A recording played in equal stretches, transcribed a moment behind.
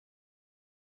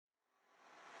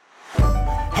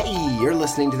You're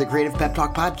listening to the Creative Pep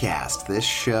Talk Podcast. This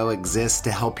show exists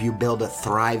to help you build a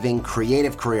thriving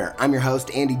creative career. I'm your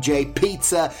host, Andy J.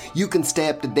 Pizza. You can stay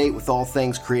up to date with all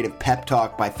things Creative Pep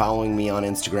Talk by following me on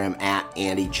Instagram at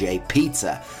Andy J.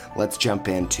 Pizza. Let's jump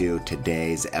into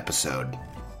today's episode.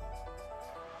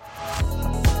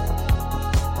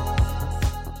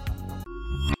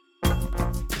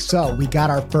 So we got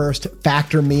our first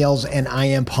Factor meals, and I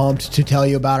am pumped to tell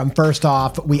you about them. First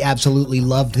off, we absolutely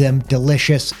loved them.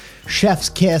 Delicious. Chef's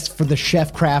kiss for the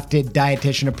chef-crafted,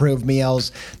 dietitian-approved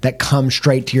meals that come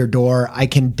straight to your door. I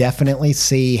can definitely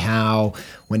see how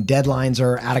when deadlines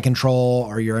are out of control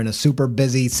or you're in a super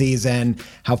busy season,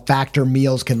 how Factor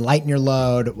meals can lighten your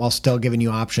load while still giving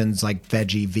you options like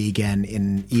veggie, vegan,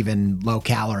 and even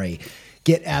low-calorie.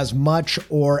 Get as much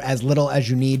or as little as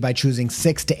you need by choosing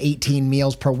 6 to 18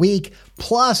 meals per week.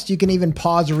 Plus, you can even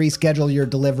pause or reschedule your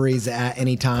deliveries at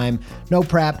any time. No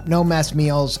prep, no mess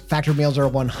meals. Factor meals are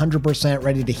 100%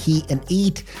 ready to heat and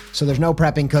eat, so there's no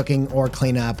prepping, cooking, or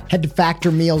cleanup. Head to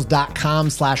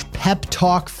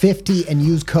factormeals.com/PepTalk50 and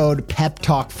use code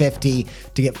PepTalk50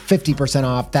 to get 50%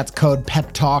 off. That's code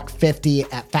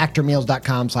PepTalk50 at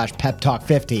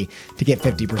factormeals.com/PepTalk50 to get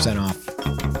 50% off.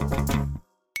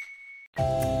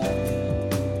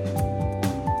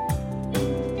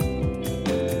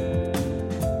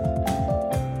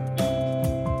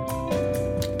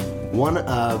 One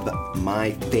of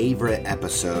my favorite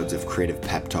episodes of Creative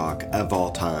Pep Talk of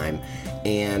all time,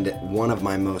 and one of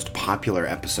my most popular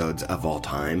episodes of all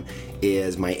time,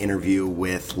 is my interview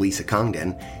with Lisa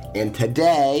Congdon. And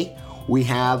today, we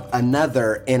have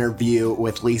another interview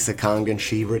with Lisa Congdon.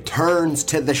 She returns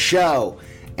to the show,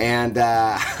 and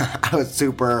I was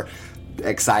super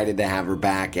excited to have her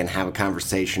back and have a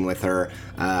conversation with her.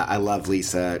 I love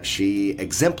Lisa. She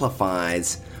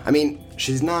exemplifies,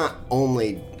 she's not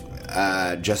only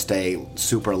just a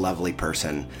super lovely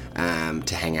person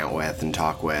to hang out with and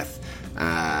talk with,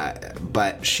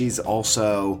 but she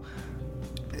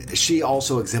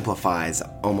also exemplifies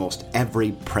almost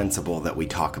every principle that we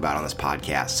talk about on this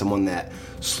podcast. Someone that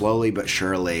slowly but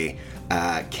surely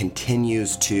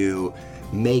continues to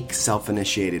make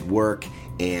self-initiated work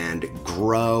and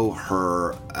grow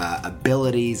her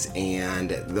abilities, and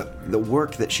the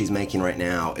work that she's making right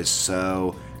now is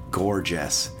so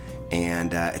gorgeous.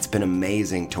 And it's been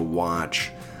amazing to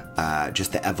watch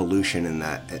just the evolution and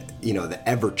the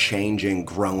ever-changing,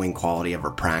 growing quality of her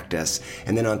practice.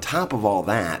 And then on top of all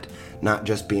that, not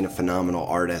just being a phenomenal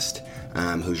artist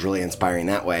who's really inspiring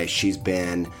that way, she's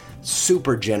been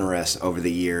super generous over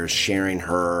the years, sharing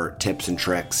her tips and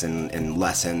tricks and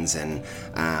lessons and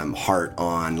heart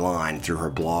online through her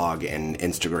blog and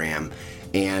Instagram.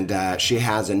 And she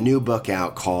has a new book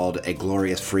out called A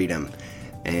Glorious Freedom.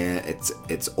 And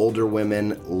it's older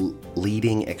women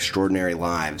leading extraordinary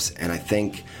lives. And I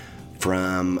think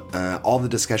from all the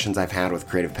discussions I've had with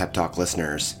Creative Pep Talk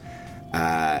listeners,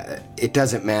 it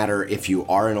doesn't matter if you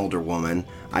are an older woman.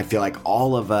 I feel like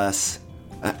all of us,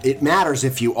 it matters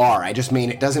if you are. I just mean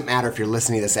it doesn't matter if you're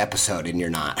listening to this episode and you're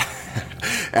not.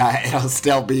 It'll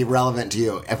still be relevant to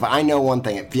you. If I know one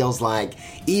thing, it feels like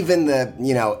even the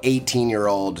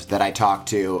 18-year-old that I talk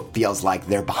to feels like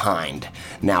they're behind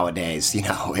nowadays,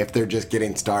 if they're just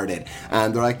getting started.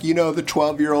 And they're like, the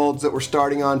 12-year-olds that were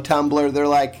starting on Tumblr, they're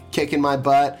like kicking my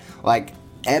butt. Like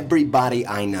everybody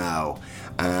I know,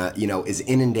 is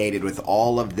inundated with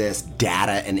all of this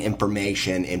data and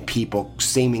information and people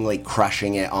seemingly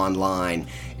crushing it online.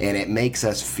 And it makes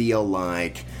us feel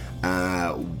like,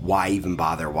 why even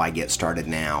bother? Why get started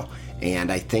now?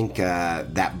 And I think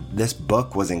that this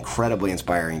book was incredibly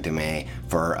inspiring to me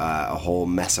for a whole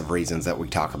mess of reasons that we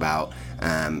talk about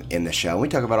in the show. We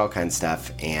talk about all kinds of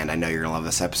stuff, and I know you're going to love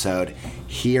this episode.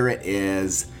 Here it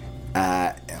is.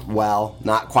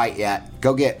 Not quite yet.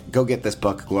 Go get this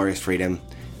book, Glorious Freedom.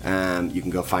 You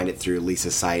can go find it through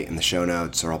Lisa's site in the show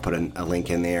notes, or I'll put a link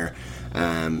in there.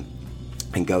 And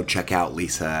go check out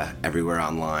Lisa everywhere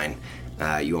online.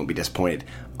 You won't be disappointed.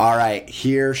 All right,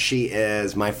 here she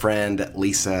is, my friend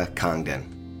Lisa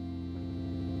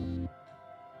Congdon.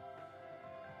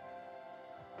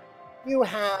 You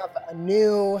have a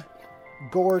new,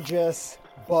 gorgeous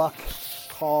book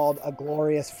called A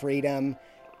Glorious Freedom,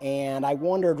 and I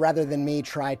wondered, rather than me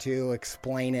try to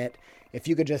explain it, if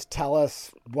you could just tell us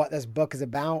what this book is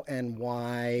about and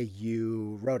why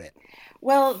you wrote it.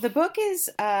 Well, the book is...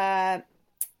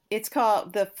 It's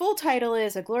called, the full title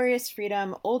is A Glorious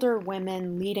Freedom, Older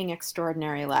Women Leading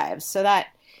Extraordinary Lives. So that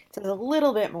says a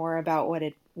little bit more about what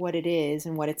it is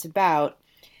and what it's about.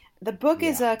 The book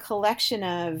is a collection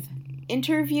of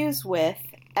interviews with,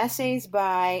 essays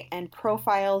by, and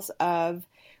profiles of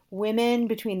women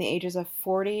between the ages of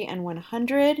 40 and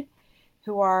 100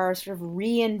 who are sort of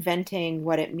reinventing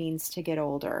what it means to get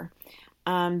older.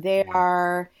 They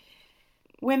are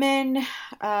women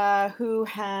who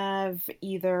have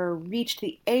either reached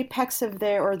the apex of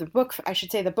their, or the book, I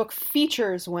should say, the book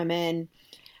features women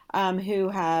who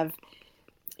have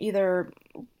either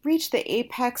reached the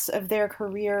apex of their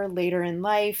career later in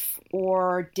life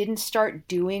or didn't start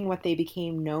doing what they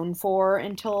became known for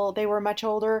until they were much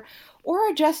older, or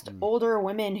are just older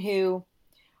women who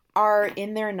are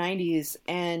in their 90s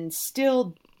and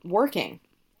still working,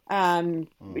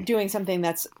 doing something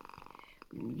that's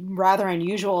rather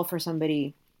unusual for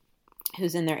somebody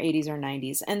who's in their 80s or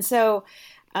 90s. And so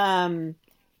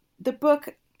the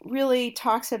book really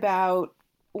talks about,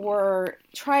 or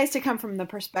tries to come from the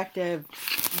perspective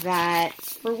that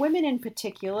for women in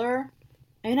particular,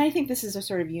 and I think this is a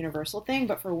sort of universal thing,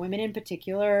 but for women in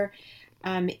particular,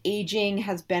 aging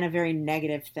has been a very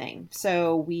negative thing.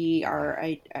 So we are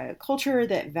a culture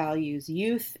that values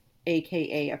youth,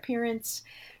 aka appearance.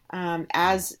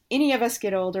 As any of us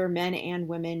get older, men and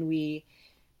women, we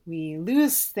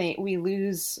lose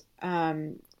these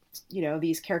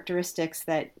characteristics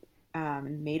that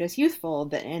made us youthful,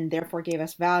 and therefore gave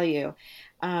us value.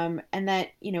 And that,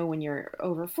 when you're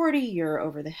over 40, you're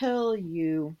over the hill.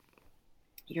 You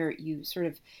sort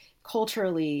of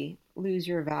culturally lose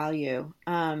your value,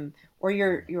 or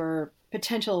your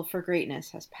potential for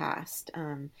greatness has passed.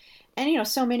 And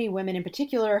so many women in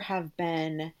particular have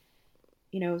been,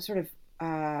 sort of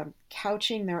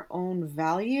couching their own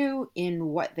value in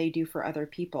what they do for other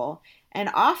people, and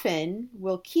often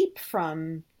will keep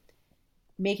from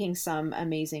making some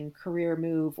amazing career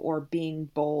move or being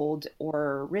bold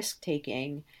or risk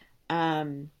taking.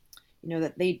 That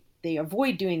they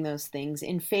avoid doing those things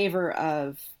in favor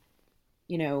of,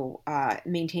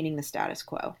 maintaining the status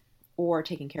quo or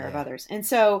taking care of others. And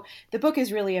so the book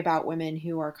is really about women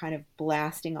who are kind of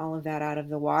blasting all of that out of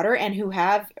the water, and who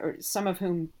have, or some of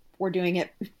whom were doing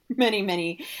it many,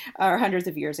 many, or hundreds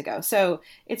of years ago. So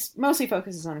it's mostly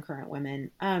focuses on current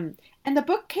women. And the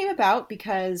book came about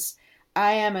because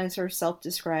I am a sort of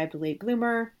self-described late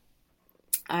bloomer.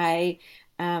 I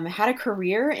had a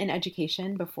career in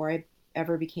education before I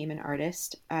ever became an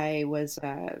artist. I was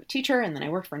a teacher, and then I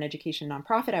worked for an education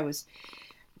nonprofit. I was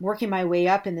working my way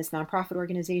up in this nonprofit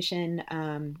organization,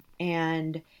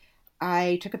 and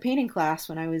I took a painting class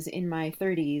when I was in my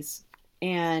 30s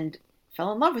and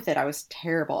fell in love with it. I was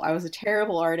terrible. I was a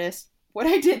terrible artist. What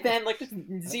I did then looked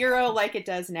zero like it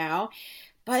does now,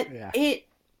 but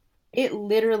it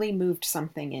literally moved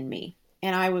something in me.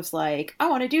 And I was like, I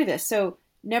want to do this. So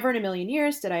never in a million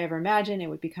years did I ever imagine it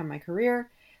would become my career.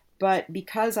 But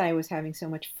because I was having so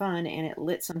much fun and it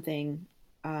lit something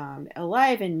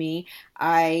alive in me,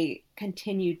 I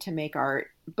continued to make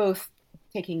art, both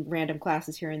taking random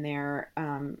classes here and there,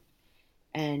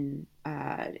 and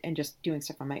just doing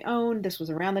stuff on my own. This was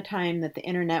around the time that the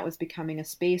internet was becoming a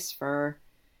space for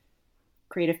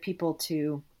creative people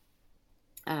to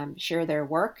share their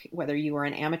work, whether you were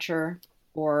an amateur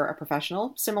or a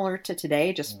professional, similar to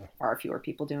today, just far fewer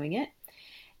people doing it.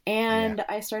 And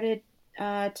I started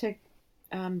to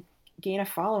gain a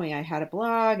following. I had a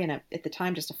blog and at the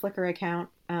time just a Flickr account.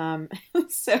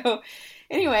 So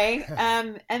anyway,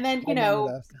 and then,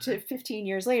 to 15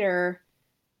 years later,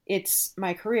 it's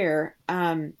my career.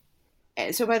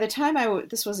 So by the time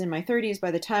this was in my 30s,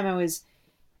 by the time I was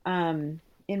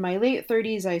in my late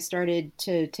 30s, I started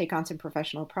to take on some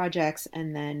professional projects,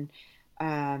 and then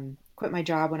quit my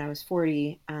job when I was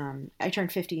 40. I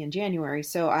turned 50 in January,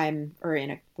 so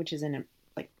which is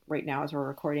like right now as we're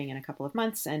recording, in a couple of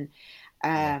months. And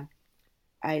so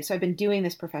I've been doing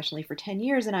this professionally for 10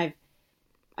 years, and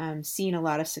I've seen a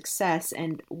lot of success.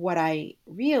 And what I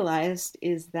realized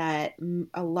is that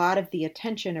a lot of the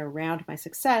attention around my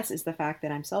success is the fact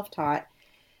that I'm self-taught,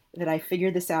 that I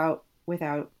figured this out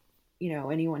without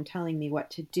anyone telling me what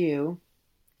to do,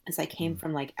 as I came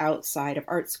from like outside of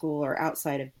art school or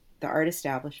outside of the art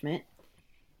establishment,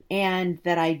 and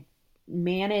that I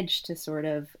managed to sort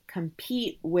of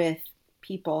compete with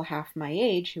people half my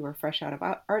age who were fresh out of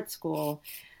art school,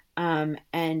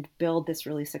 and build this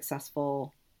really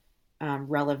successful,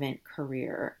 relevant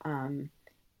career,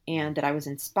 and that I was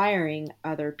inspiring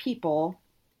other people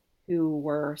who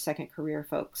were second career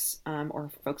folks, or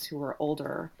folks who were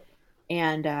older.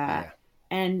 And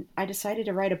I decided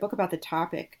to write a book about the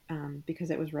topic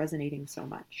because it was resonating so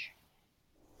much.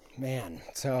 Man,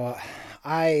 so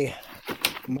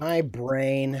my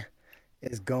brain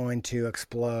is going to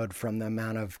explode from the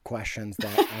amount of questions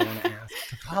that I want to ask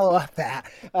to follow up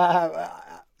that.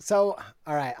 So,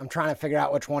 all right, I'm trying to figure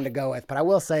out which one to go with, but I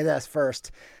will say this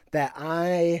first, that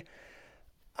I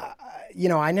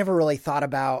never really thought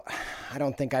about I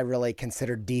don't think I really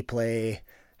considered deeply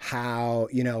how,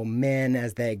 men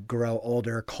as they grow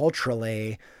older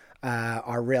culturally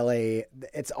are really,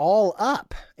 it's all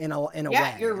up in a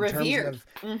way. You're in terms revered.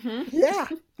 of, yeah,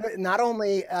 not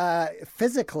only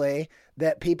physically,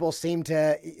 that people seem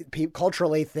to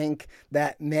culturally think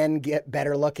that men get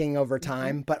better looking over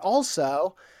time, but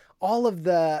also all of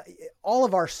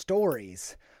our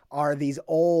stories are these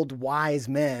old wise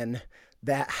men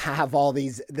that have all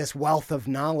this wealth of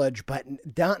knowledge, but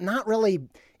not really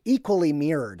equally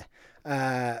mirrored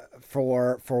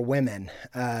for women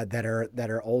that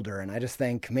are older. And I just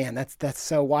think, man, that's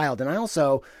so wild. And I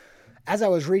also, as I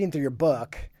was reading through your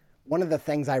book, one of the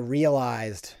things I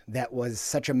realized that was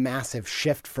such a massive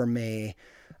shift for me,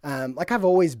 like I've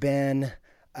always been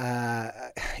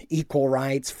equal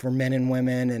rights for men and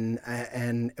women,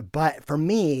 but for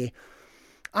me,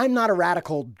 I'm not a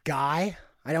radical guy.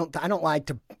 I don't like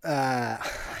to.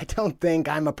 I don't think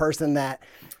I'm a person that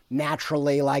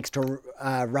naturally likes to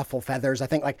ruffle feathers. I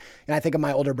think I think of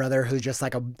my older brother who's just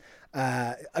like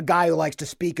a guy who likes to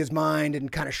speak his mind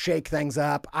and kind of shake things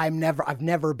up. I've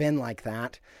never been like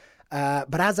that.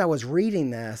 But as I was reading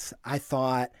this, I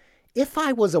thought, if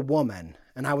I was a woman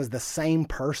and I was the same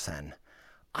person,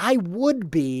 I would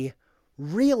be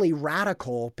really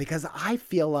radical, because I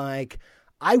feel like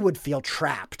I would feel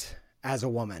trapped as a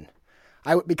woman.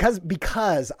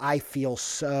 Because I feel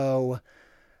so,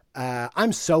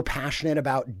 I'm so passionate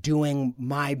about doing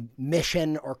my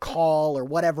mission or call or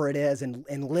whatever it is, and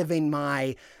living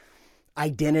my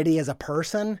identity as a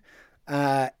person.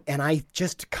 And I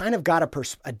just kind of got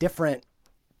a different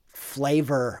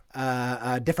flavor,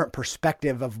 a different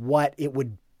perspective of what it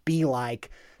would be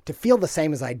like to feel the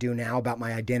same as I do now about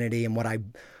my identity and what I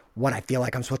feel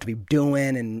like I'm supposed to be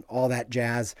doing and all that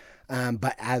jazz.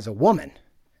 But as a woman,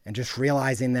 and just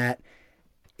realizing that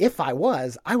if I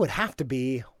would have to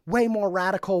be way more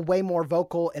radical, way more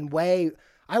vocal, and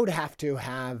I would have to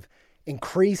have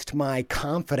increased my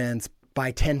confidence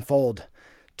by tenfold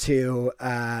to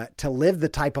live the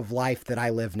type of life that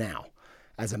I live now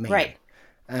as a man. Right.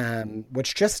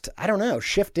 Which just, I don't know,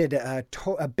 shifted a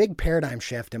big paradigm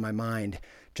shift in my mind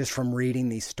just from reading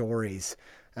these stories.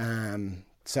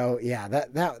 So yeah,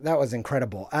 that was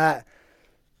incredible.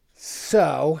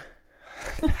 So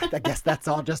I guess that's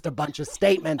all just a bunch of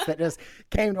statements that just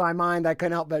came to my mind that I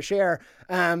couldn't help but share.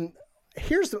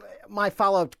 Here's my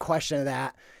follow-up question to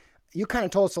that. You kind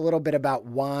of told us a little bit about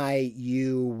why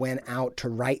you went out to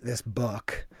write this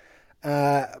book.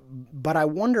 But I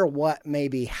wonder what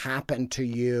maybe happened to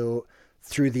you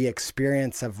through the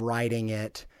experience of writing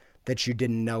it that you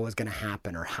didn't know was going to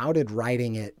happen, or how did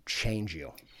writing it change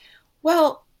you?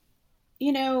 Well,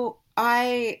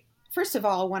 first of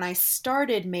all, when I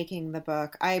started making the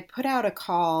book, I put out a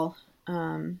call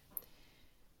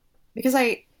because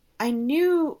I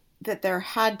knew that there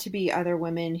had to be other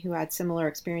women who had similar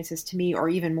experiences to me, or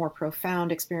even more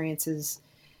profound experiences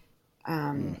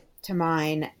to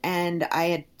mine. And I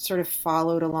had sort of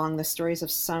followed along the stories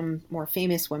of some more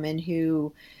famous women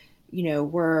who,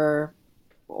 were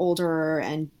older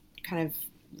and kind of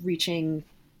reaching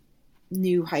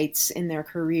new heights in their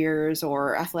careers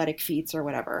or athletic feats or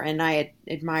whatever. And I had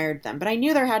admired them, but I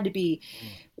knew there had to be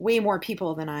way more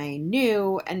people than I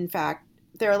knew. In fact,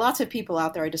 there are lots of people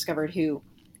out there I discovered who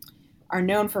are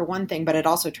known for one thing, but it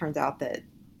also turns out that,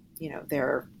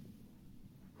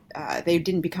 they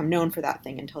didn't become known for that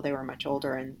thing until they were much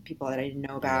older, and people that I didn't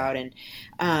know about.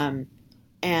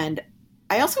 And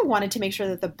I also wanted to make sure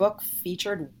that the book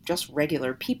featured just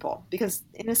regular people, because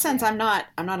in a sense, I'm not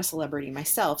a celebrity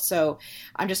myself. So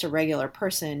I'm just a regular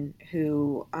person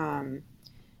who, I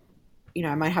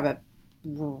might have a,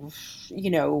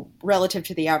 relative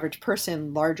to the average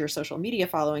person, larger social media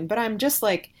following, but I'm just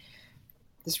like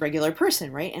this regular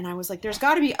person. Right. And I was like, there's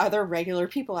got to be other regular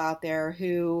people out there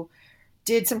who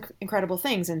did some incredible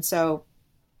things. And so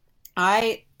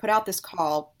I put out this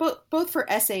call, both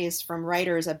for essays from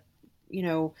writers,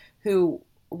 who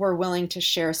were willing to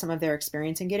share some of their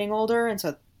experience in getting older. And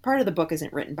so part of the book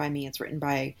isn't written by me. It's written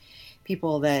by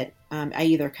people that I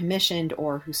either commissioned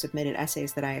or who submitted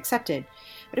essays that I accepted.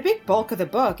 But a big bulk of the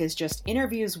book is just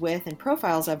interviews with and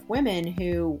profiles of women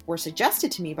who were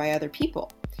suggested to me by other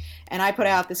people. And I put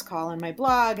out this call on my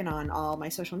blog and on all my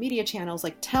social media channels,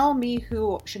 like, tell me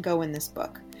who should go in this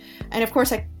book. And of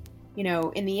course, in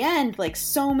the end, like,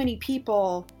 so many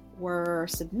people were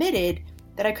submitted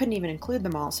that I couldn't even include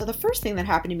them all. So the first thing that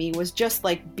happened to me was just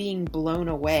like being blown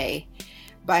away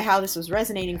by how this was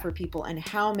resonating for people and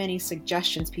how many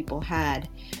suggestions people had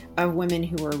of women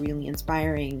who were really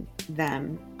inspiring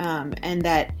them. And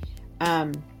that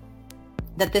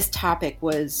this topic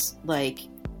was like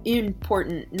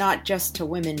important, not just to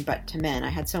women but to men. I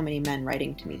had so many men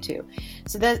writing to me too.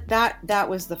 So that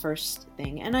was the first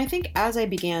thing. And I think as I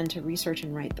began to research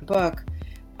and write the book,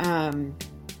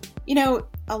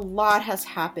 a lot has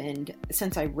happened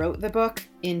since I wrote the book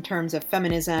in terms of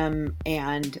feminism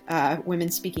and women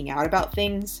speaking out about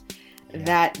things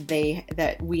that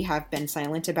we have been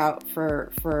silent about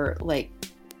for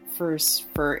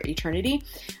eternity.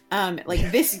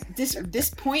 This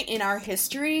point in our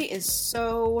history is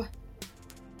so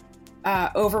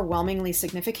overwhelmingly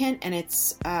significant, and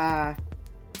it's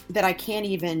that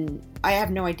I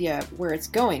have no idea where it's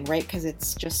going, right? Because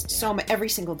it's just every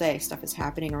single day stuff is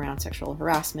happening around sexual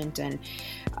harassment and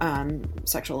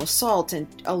sexual assault and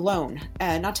alone,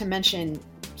 not to mention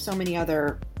so many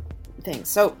other things.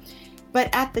 So, but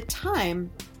at the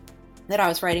time that I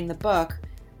was writing the book,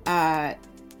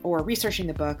 or researching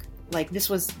the book,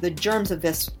 the germs of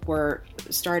this were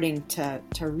starting to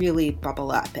really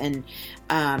bubble up. And,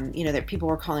 that people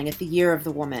were calling it the year of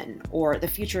the woman or the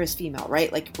future is female,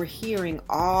 right? Like, we're hearing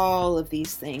all of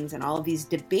these things and all of these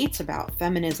debates about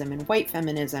feminism and white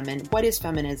feminism and what is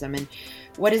feminism and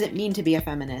what does it mean to be a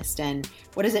feminist and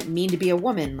what does it mean to be a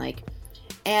woman?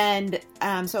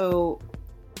 So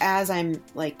as I'm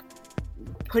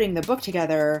putting the book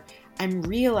together, I'm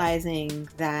realizing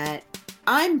that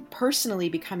I'm personally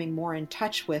becoming more in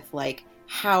touch with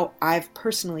how I've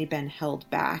personally been held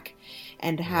back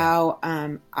and how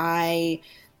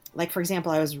for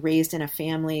example, I was raised in a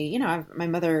family, my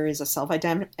mother is a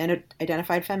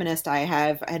self-identified feminist. I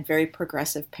had very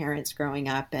progressive parents growing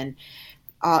up and,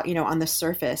 on the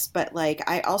surface, but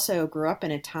I also grew up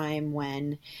in a time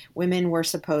when women were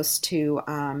supposed to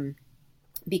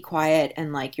be quiet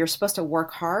and you're supposed to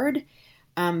work hard,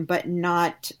 but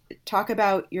not talk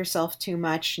about yourself too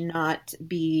much, not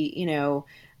be,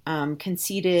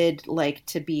 conceited,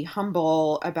 to be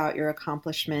humble about your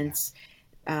accomplishments,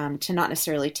 to not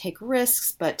necessarily take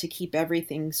risks, but to keep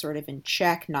everything sort of in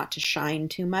check, not to shine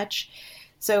too much.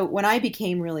 So when I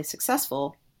became really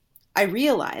successful, I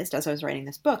realized as I was writing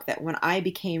this book that when I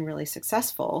became really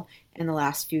successful in the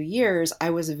last few years, I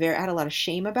had a lot of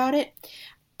shame about it.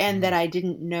 And that I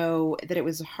didn't know that it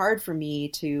was hard for me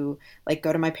to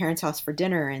go to my parents' house for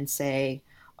dinner and say,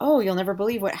 oh, you'll never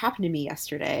believe what happened to me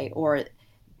yesterday. Or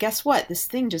guess what? This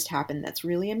thing just happened that's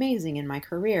really amazing in my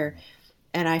career.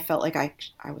 And I felt like I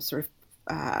was sort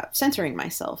of censoring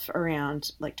myself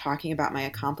around talking about my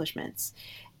accomplishments.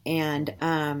 And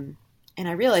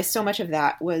I realized so much of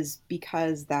that was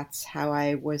because that's how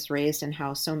I was raised and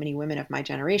how so many women of my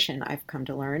generation, I've come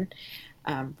to learn,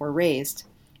 were raised.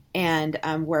 And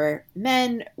where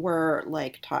men were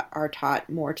taught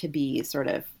more to be sort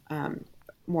of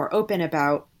more open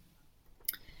about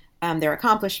their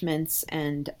accomplishments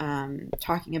and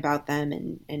talking about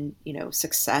them, and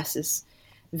success is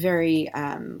very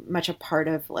much a part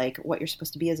of what you're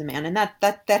supposed to be as a man, and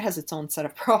that has its own set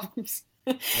of problems,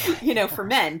 for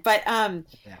men. But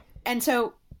and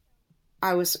so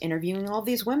I was interviewing all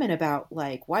these women about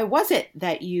why was it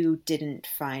that you didn't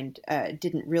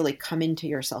really come into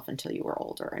yourself until you were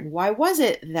older? And why was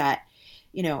it that,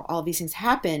 all these things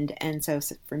happened? And so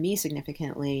for me,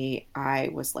 significantly, I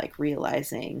was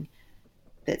realizing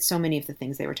that so many of the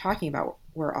things they were talking about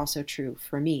were also true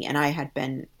for me. And I had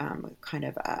been kind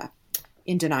of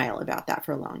in denial about that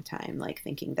for a long time,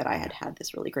 thinking that I had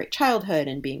this really great childhood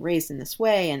and being raised in this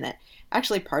way. And that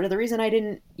actually part of the reason I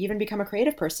didn't even become a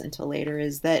creative person until later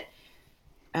is that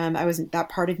that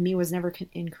part of me was never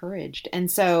encouraged.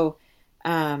 And so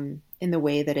in the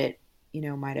way that it,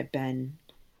 might have been.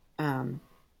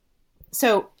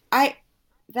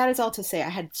 That is all to say I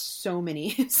had so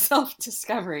many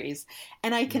self-discoveries,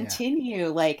 and I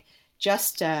continue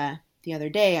just the other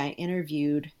day I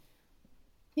interviewed,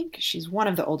 I think she's one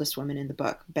of the oldest women in the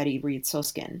book, Betty Reed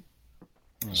Soskin.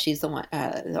 She's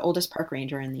the oldest park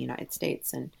ranger in the United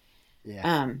States. And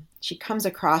she comes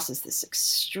across as this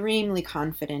extremely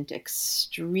confident,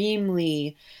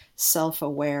 extremely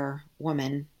self-aware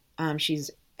woman.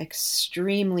 She's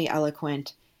extremely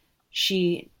eloquent.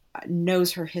 She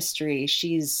knows her history.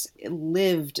 She's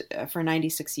lived for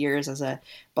 96 years as a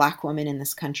Black woman in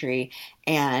this country.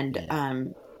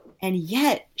 And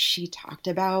yet she talked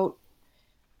about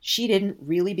she didn't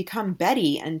really become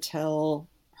Betty until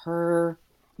her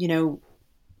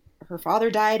father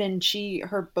died and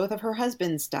both of her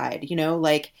husbands died,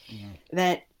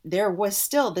 that there was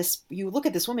still this, you look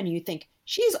at this woman and you think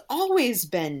she's always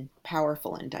been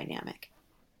powerful and dynamic,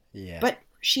 but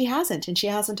she hasn't, and she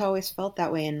hasn't always felt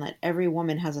that way. And that every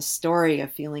woman has a story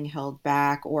of feeling held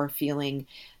back or feeling,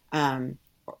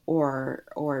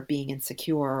 or being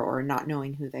insecure or not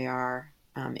knowing who they are,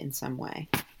 in some way.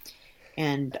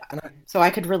 And And so I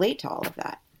could relate to all of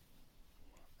that.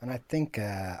 I think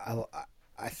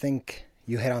I think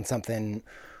you hit on something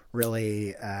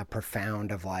really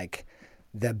profound of like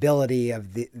the ability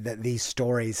of that these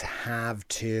stories have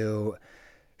to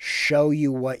show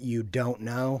you what you don't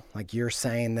know. Like you're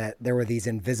saying that there were these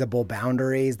invisible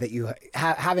boundaries that you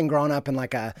having grown up in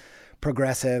like a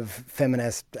progressive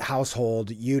feminist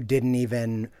household, you didn't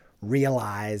even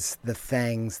realize the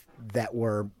things that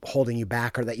were holding you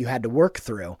back or that you had to work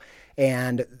through.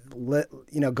 And,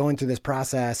 going through this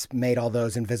process made all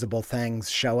those invisible things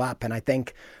show up. And I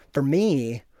think for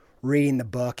me, reading the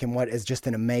book and what is just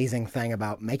an amazing thing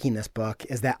about making this book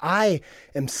is that I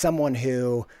am someone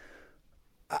who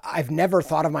I've never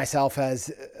thought of myself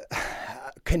as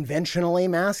conventionally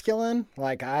masculine.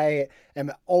 Like I've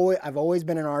always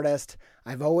been an artist.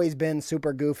 I've always been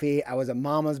super goofy. I was a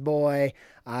mama's boy.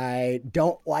 I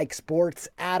don't like sports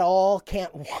at all.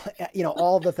 Can't,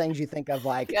 all the things you think of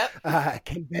like Yep.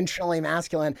 Conventionally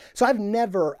masculine. So I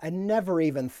never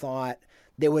even thought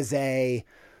there was I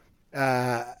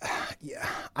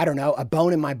don't know, a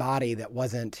bone in my body that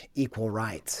wasn't equal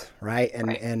rights, right? And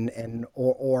Right.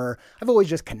 or I've always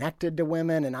just connected to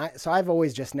women, and I've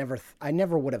always just I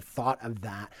never would have thought of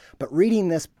that. But reading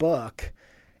this book,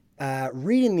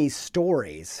 reading these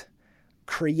stories,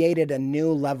 created a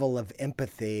new level of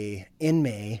empathy in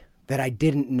me that I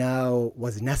didn't know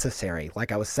was necessary.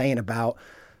 Like I was saying about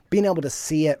being able to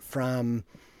see it from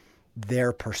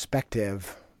their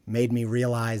perspective made me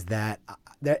realize that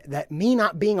me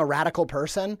not being a radical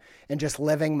person and just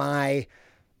living my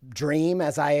dream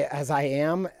as I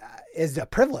am is a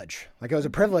privilege. Like it was a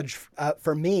privilege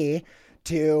for me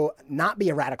to not be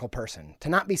a radical person, to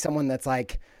not be someone that's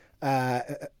like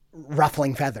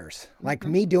ruffling feathers. Like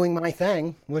Mm-hmm. me doing my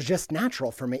thing was just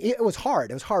natural for me. It was hard.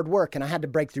 It was hard work, and I had to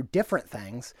break through different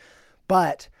things,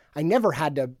 but I never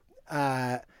had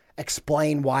to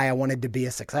explain why I wanted to be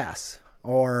a success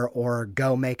or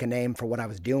go make a name for what I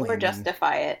was doing. Or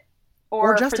justify it.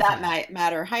 Or Or for justify that it.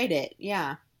 matter, hide it.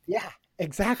 Yeah. Yeah,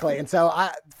 exactly. And so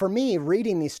for me,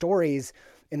 reading these stories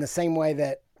in the same way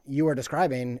that you were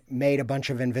describing made a bunch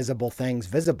of invisible things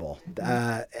visible.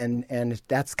 Mm-hmm. And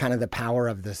that's kind of the power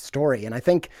of the story. And I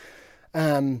think,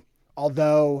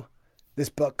 although this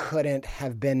book couldn't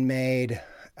have been made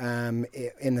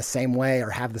in the same way or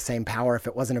have the same power if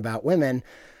it wasn't about women,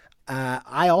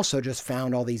 I also just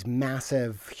found all these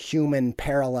massive human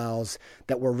parallels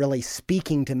that were really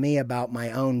speaking to me about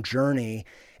my own journey.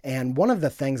 And one of the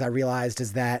things I realized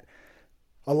is that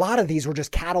a lot of these were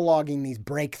just cataloging these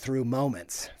breakthrough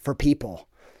moments for people.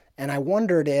 And I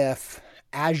wondered if,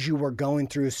 as you were going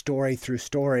through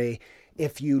story,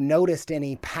 if you noticed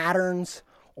any patterns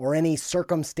or any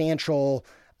circumstantial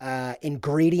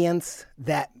ingredients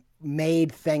that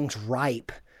made things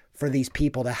ripe for these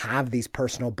people to have these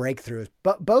personal breakthroughs,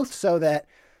 but both so that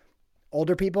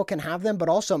older people can have them, but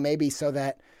also maybe so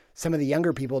that some of the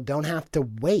younger people don't have to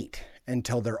wait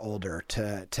until they're older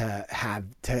to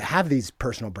have these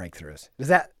personal breakthroughs. Does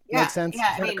that make Yeah. sense?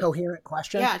 Yeah. Is I that a mean, coherent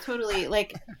question? yeah, totally.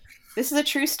 Like, this is a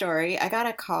true story. I got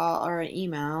a call or an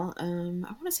email. I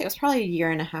want to say it was probably a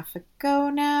year and a half ago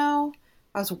now.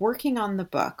 I was working on the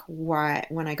book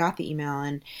when I got the email,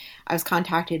 and I was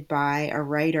contacted by a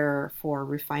writer for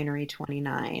Refinery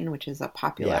 29, which is a Yeah.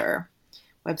 popular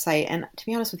website. And to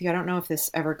be honest with you, I don't know if this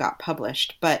ever got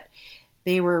published, but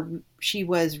she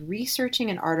was researching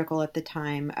an article at the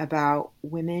time about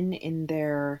women in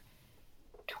their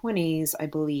 20s, I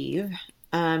believe,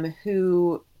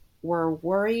 who were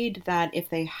worried that if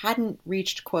they hadn't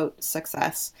reached, quote,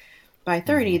 success by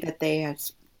 30, Mm-hmm. that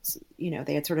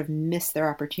they had sort of missed their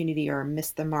opportunity or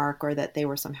missed the mark, or that they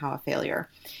were somehow a failure.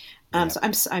 Yeah. So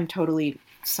I'm totally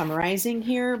summarizing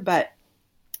here, but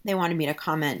they wanted me to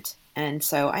comment. And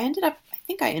so I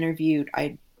think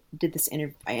I did this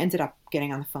interview, I ended up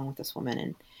getting on the phone with this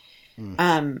woman,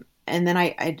 Mm. and then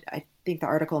I think the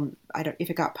article, I don't, if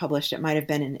it got published, it might have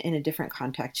been in a different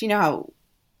context. You know how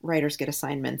writers get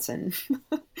assignments, and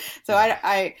so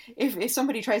Yeah. if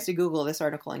somebody tries to Google this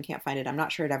article and can't find it, I'm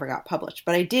not sure it ever got published.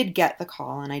 But I did get the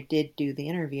call, and I did do the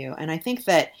interview, and I think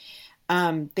that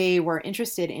they were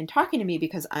interested in talking to me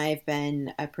because I've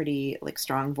been a pretty like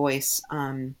strong voice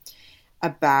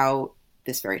about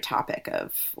this very topic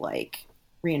of like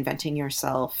reinventing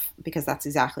yourself, because that's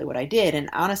exactly what I did. And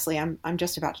honestly, I'm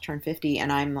just about to turn 50,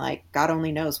 and I'm like, God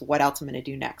only knows what else I'm going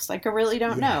to do next. Like, I really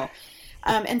don't Yeah. know.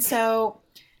 And so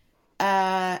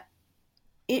uh,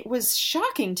 it was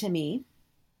shocking to me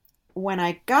when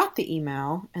I got the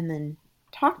email and then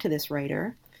talked to this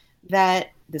writer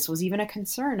that this was even a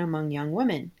concern among young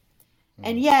women.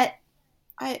 And Mm. yet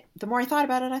the more I thought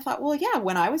about it, I thought, well, yeah,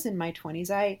 when I was in my 20s,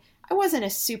 I wasn't a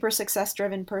super success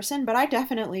driven person, but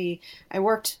I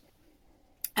worked,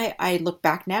 I look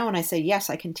back now and I say, yes,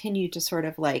 I continued to sort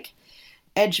of like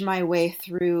edge my way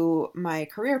through my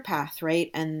career path, right?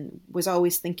 And was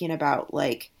always thinking about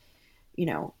like,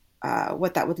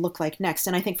 what that would look like next.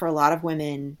 And I think for a lot of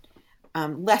women,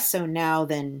 less so now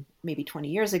than maybe 20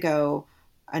 years ago,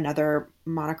 another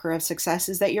moniker of success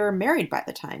is that you're married by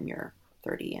the time you're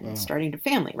 30 and starting to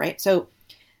family, right? So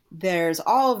there's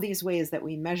all of these ways that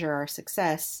we measure our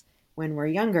success when we're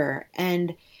younger.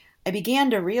 And I began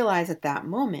to realize at that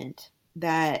moment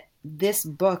that this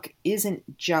book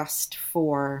isn't just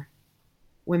for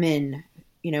women,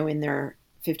 in their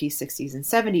 50s, 60s, and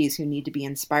 70s who need to be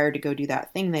inspired to go do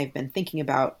that thing they've been thinking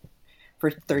about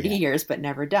for 30 years but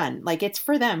never done. Like, it's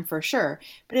for them for sure,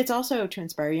 but it's also to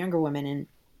inspire younger women.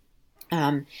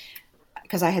 And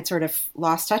because I had sort of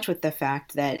lost touch with the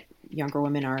fact that younger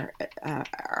women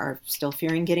are still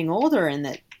fearing getting older, and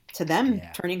that to them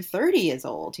turning 30 is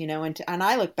old, and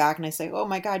I look back and I say, oh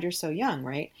my God, you're so young,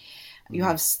 right? You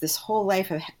have this whole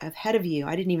life ahead of you.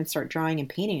 I didn't even start drawing and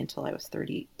painting until I was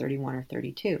 30, 31 or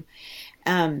 32.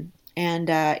 I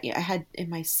had in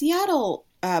my Seattle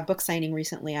book signing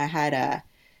recently, I had a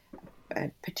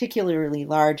particularly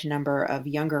large number of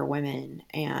younger women,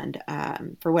 and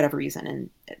for whatever reason, and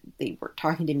they were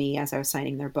talking to me as I was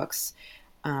signing their books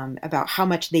about how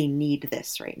much they need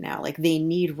this right now. Like, they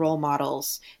need role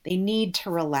models. They need to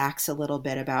relax a little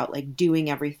bit about like doing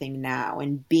everything now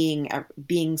and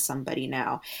being somebody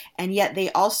now. And yet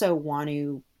they also want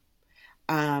to,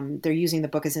 they're using the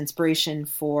book as inspiration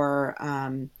for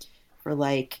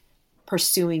like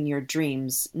pursuing your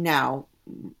dreams now,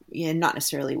 and not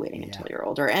necessarily waiting until you're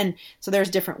older. And so there's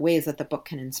different ways that the book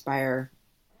can inspire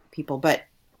people, but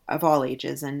of all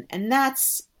ages. And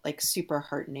that's like super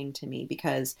heartening to me,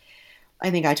 because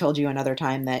I think I told you another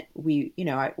time that when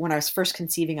I was first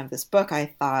conceiving of this book,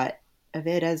 I thought of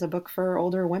it as a book for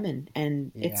older women,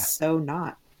 and it's so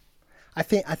not. I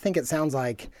think it sounds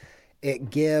like it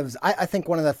gives, I think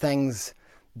one of the things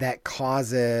that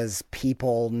causes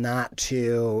people not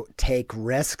to take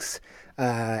risks,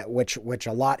 which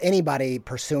anybody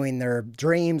pursuing their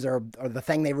dreams or the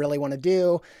thing they really want to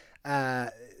do,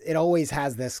 it always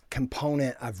has this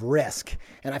component of risk.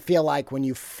 And I feel like when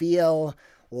you feel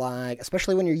like,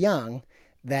 especially when you're young,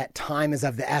 that time is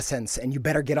of the essence and you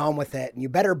better get on with it and you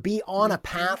better be on a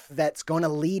path that's going to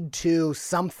lead to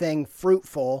something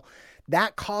fruitful,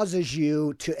 that causes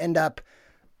you to end up,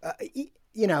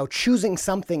 choosing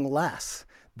something less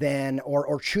than,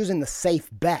 or choosing the safe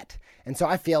bet. And so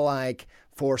I feel like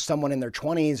for someone in their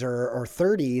 20s or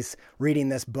 30s reading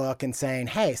this book and saying,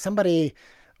 hey, somebody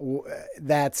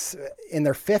that's in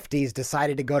their 50s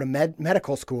decided to go to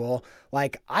medical school,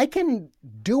 like, I can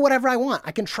do whatever I want.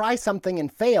 I can try something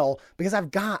and fail because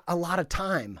I've got a lot of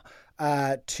time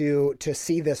to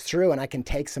see this through, and I can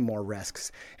take some more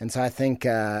risks. And so I think,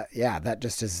 that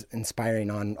just is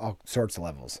inspiring on all sorts of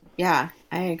levels. Yeah,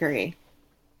 I agree.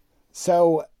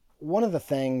 So one of the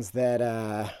things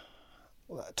that,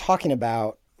 talking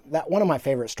about, that one of my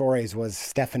favorite stories was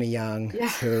Stephanie Young,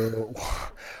 who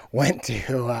went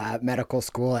to medical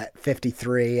school at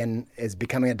 53 and is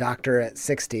becoming a doctor at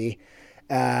 60.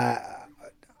 That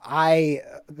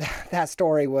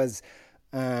story was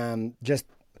just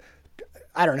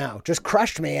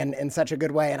crushed me in such a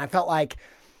good way. And I felt like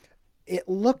it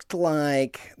looked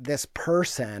like this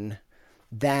person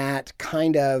that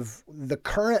kind of the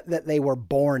current that they were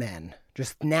born in,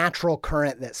 just natural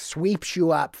current that sweeps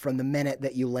you up from the minute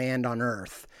that you land on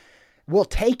Earth, will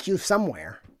take you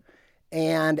somewhere.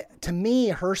 And to me,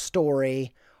 her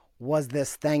story was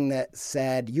this thing that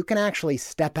said, you can actually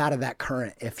step out of that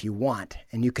current if you want,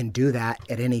 and you can do that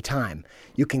at any time.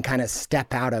 You can kind of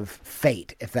step out of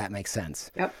fate, if that makes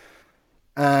sense. Yep.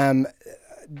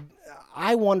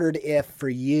 I wondered if for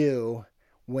you,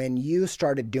 when you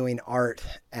started doing art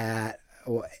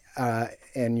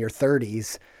in your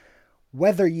 30s,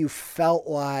 whether you felt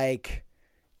like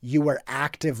you were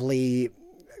actively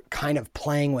kind of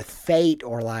playing with fate,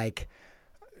 or like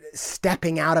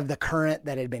stepping out of the current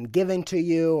that had been given to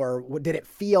you, or did it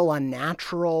feel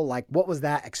unnatural? Like, what was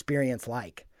that experience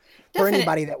like for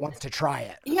anybody that wants to try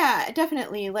it? Yeah,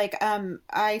 definitely. Like,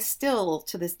 I still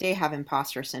to this day have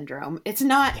imposter syndrome. It's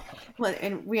not, well,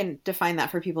 and we can define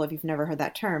that for people if you've never heard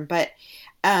that term, but,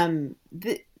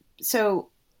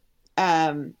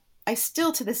 I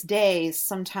still to this day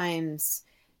sometimes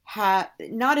have,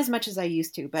 not as much as I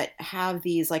used to, but have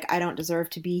these like, I don't deserve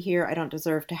to be here. I don't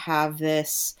deserve to have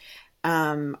this.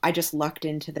 I just lucked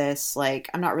into this. Like,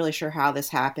 I'm not really sure how this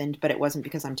happened, but it wasn't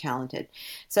because I'm talented.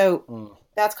 So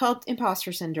that's called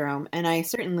imposter syndrome. And I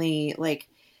certainly, like,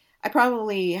 I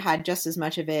probably had just as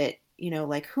much of it,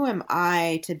 like, who am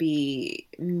I to be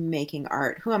making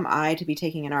art? Who am I to be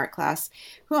taking an art class?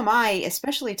 Who am I,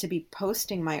 especially to be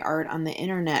posting my art on the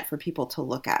internet for people to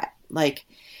look at? Like,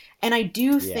 and I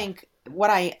do think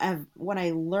what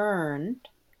I learned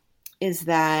is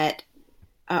that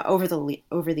over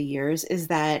the years is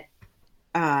that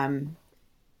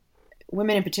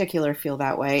women in particular feel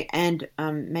that way, and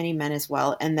many men as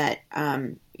well, and that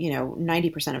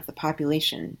 90% of the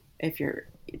population, if you're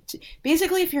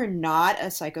not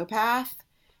a psychopath,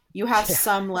 you have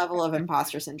some level of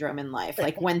imposter syndrome in life,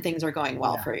 like when things are going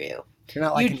well for you. You're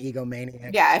not like an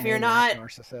egomaniac. Yeah, if you're not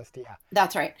narcissist,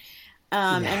 that's right.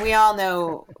 And we all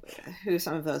know who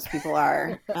some of those people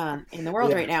are in the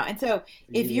world right now. And so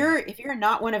if you're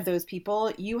not one of those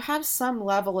people, you have some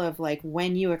level of, like,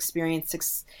 when you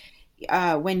experience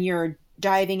when you're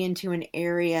diving into an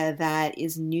area that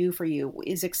is new for you,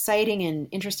 is exciting and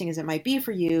interesting as it might be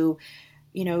for you,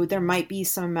 there might be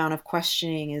some amount of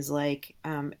questioning, is like,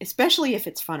 especially if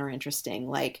it's fun or interesting,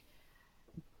 like,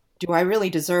 do I really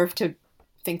deserve to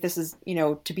think this is,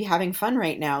 to be having fun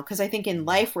right now? Because I think in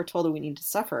life we're told that we need to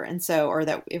suffer. And so, or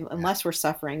that unless we're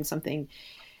suffering something,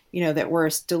 that we're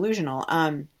delusional.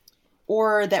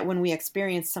 Or that when we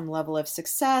experience some level of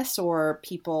success or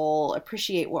people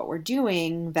appreciate what we're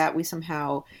doing, that we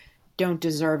somehow don't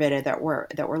deserve it, or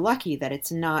that we're lucky, that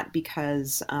it's not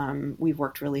because we've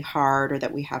worked really hard or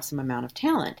that we have some amount of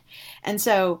talent. And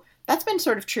so that's been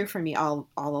sort of true for me all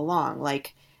along.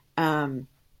 Like,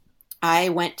 I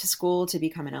went to school to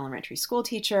become an elementary school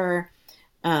teacher.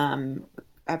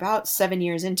 About 7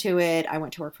 years into it, I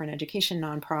went to work for an education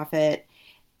nonprofit,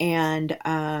 and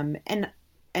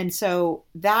so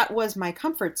that was my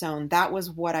comfort zone. That was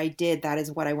what I did. That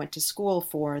is what I went to school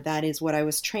for. That is what I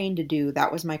was trained to do.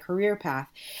 That was my career path.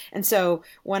 And so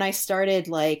when I started,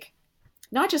 like,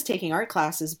 not just taking art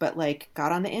classes, but, like,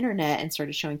 got on the internet and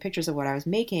started showing pictures of what I was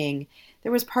making,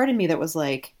 there was part of me that was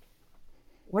like,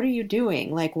 what are you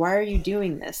doing? Like, why are you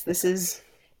doing this? This is,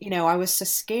 I was so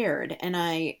scared. And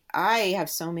I have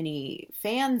so many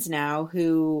fans now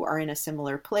who are in a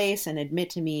similar place and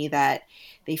admit to me that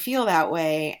they feel that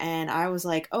way. And I was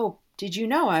like, oh, did you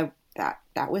know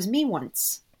that was me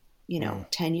once,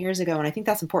 10 years ago. And I think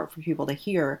that's important for people to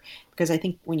hear, because I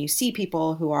think when you see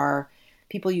people who are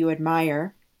people you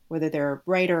admire, whether they're a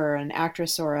writer or an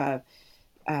actress or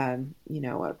an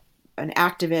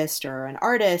activist or an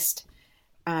artist,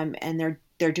 and they're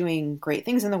doing great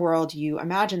things in the world, you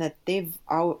imagine that they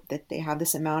have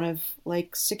this amount of,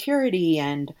 like, security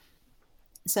and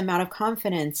this amount of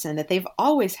confidence, and that they've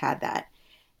always had that.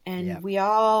 And we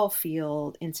all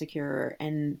feel insecure,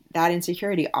 and that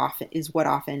insecurity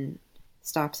often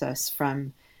stops us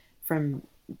from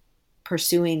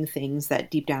pursuing things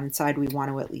that deep down inside we want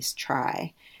to at least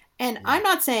try. And I'm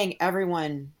not saying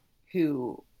everyone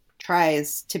who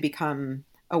tries to become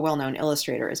a well-known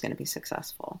illustrator is going to be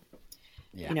successful.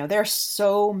 There are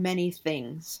so many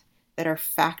things that are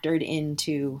factored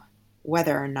into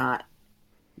whether or not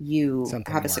you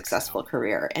have a successful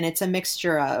career. And it's a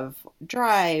mixture of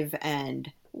drive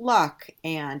and luck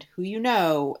and who you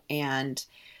know and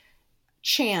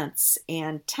chance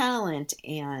and talent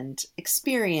and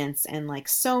experience and, like,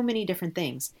 so many different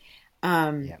things.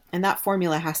 And that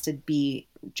formula has to be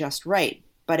just right.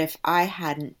 But if I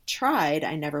hadn't tried,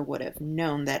 I never would have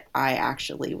known that I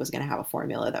actually was going to have a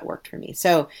formula that worked for me.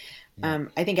 So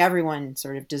I think everyone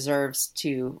sort of deserves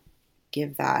to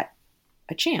give that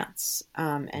a chance.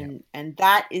 And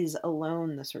that is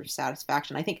alone the sort of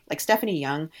satisfaction. I think, like, Stephanie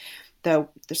Young, so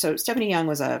Stephanie Young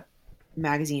was a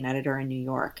magazine editor in New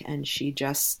York, and she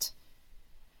and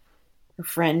her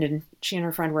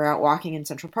friend were out walking in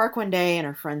Central Park one day, and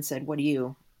her friend said, if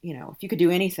you could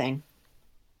do anything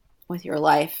with your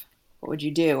life, what would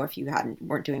you do if you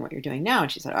weren't doing what you're doing now?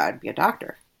 And she said, I'd be a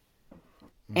doctor.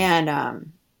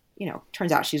 And,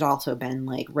 turns out she's also been,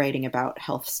 like, writing about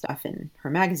health stuff in her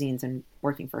magazines and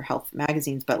working for health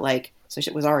magazines, but, like, so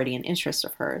it was already an interest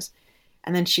of hers.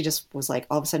 And then she just was like,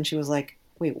 all of a sudden she was like,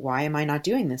 wait, why am I not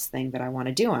doing this thing that I want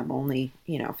to do? I'm only,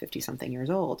 50 something years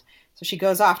old. So she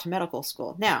goes off to medical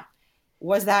school. Now,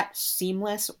 was that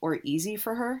seamless or easy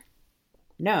for her?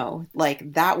 No,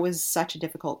 like, that was such a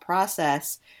difficult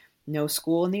process. No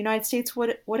school in the United States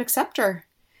would accept her.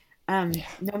 No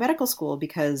medical school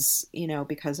because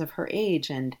of her age,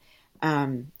 and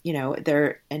and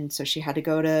so she had to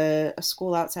go to a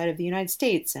school outside of the United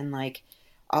States, and, like,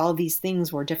 all of these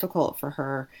things were difficult for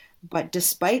her. But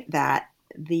despite that,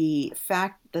 the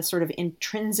sort of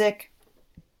intrinsic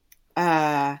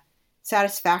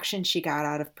satisfaction she got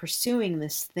out of pursuing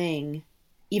this thing,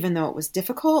 even though it was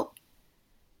difficult,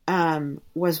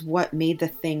 was what made the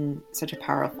thing such a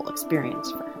powerful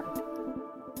experience for her.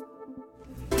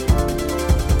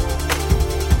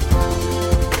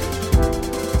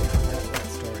 That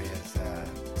story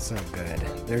is so good.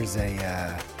 There's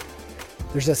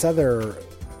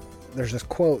this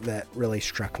quote that really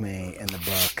struck me in the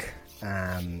book.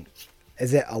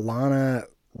 Is it Alana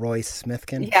Royce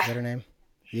Smithkin? Yeah. Is that her name?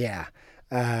 Yeah.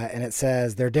 And it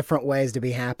says, there are different ways to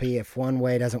be happy. If one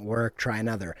way doesn't work, try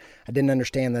another. I didn't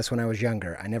understand this when I was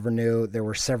younger. I never knew there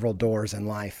were several doors in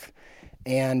life.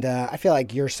 And I feel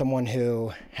like you're someone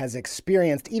who has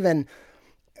experienced even,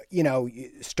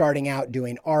 starting out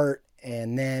doing art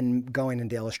and then going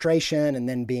into illustration and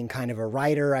then being kind of a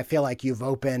writer. I feel like you've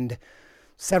opened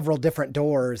several different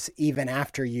doors even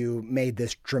after you made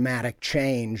this dramatic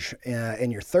change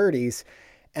in your 30s.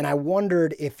 And I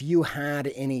wondered if you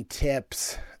had any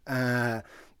tips that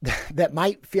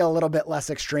might feel a little bit less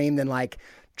extreme than like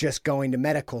just going to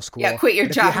medical school. Yeah, quit your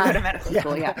job and go to medical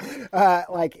school, yeah.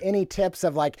 Like any tips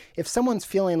of like, if someone's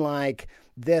feeling like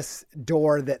this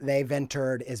door that they've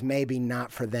entered is maybe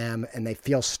not for them and they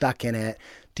feel stuck in it,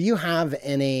 do you have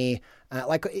any...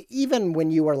 like even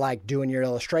when you were like doing your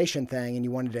illustration thing and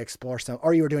you wanted to explore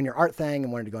or you were doing your art thing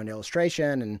and wanted to go into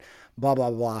illustration and blah,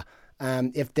 blah, blah.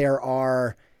 If there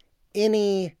are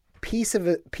any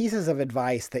pieces of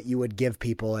advice that you would give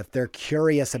people if they're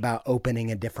curious about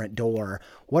opening a different door,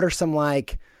 what are some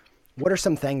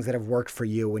things that have worked for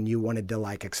you when you wanted to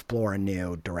like explore a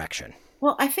new direction?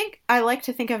 Well, I think I like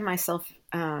to think of myself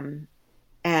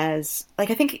as like,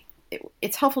 I think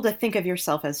it's helpful to think of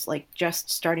yourself as like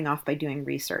just starting off by doing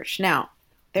research. Now,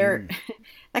 that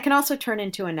can also turn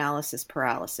into analysis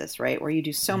paralysis, right? Where you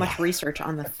do so much research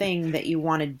on the thing that you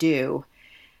want to do,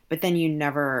 but then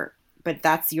but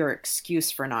that's your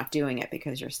excuse for not doing it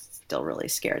because you're still really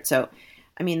scared. So,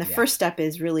 I mean, the first step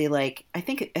is really like, I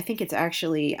think it's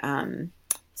actually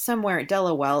somewhere,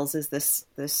 Della Wells is this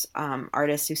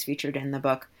artist who's featured in the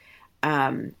book,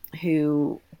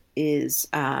 who is,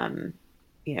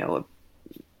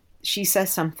 she says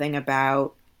something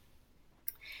about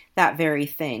that very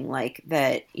thing, like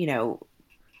that,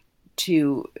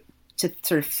 to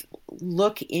sort of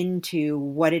look into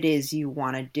what it is you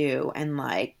want to do and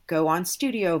like go on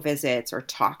studio visits or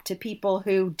talk to people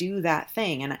who do that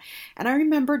thing. And I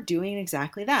remember doing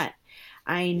exactly that.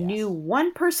 I knew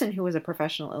one person who was a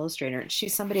professional illustrator.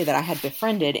 She's somebody that I had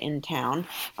befriended in town.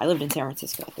 I lived in San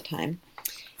Francisco at the time.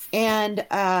 And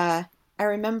I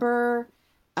remember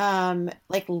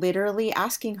like literally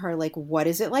asking her, like, what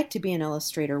is it like to be an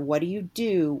illustrator? What do you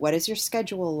do? What is your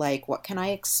schedule like? What can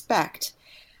I expect?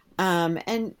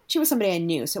 And she was somebody I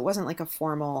knew, so it wasn't like a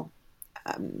formal,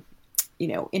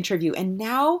 interview. And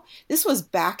now, this was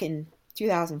back in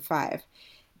 2005.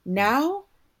 Now,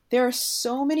 there are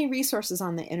so many resources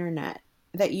on the internet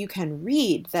that you can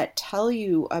read that tell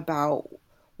you about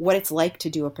what it's like to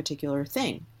do a particular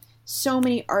thing. So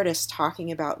many artists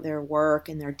talking about their work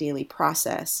and their daily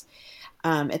process.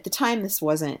 At the time, this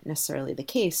wasn't necessarily the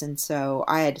case, and so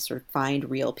I had to sort of find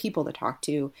real people to talk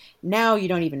to. Now you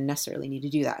don't even necessarily need to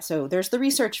do that. So there's the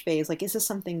research phase, like, is this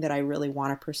something that I really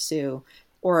want to pursue,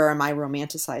 or am I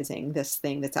romanticizing this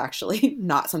thing that's actually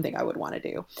not something I would want to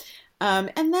do?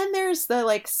 And then there's the,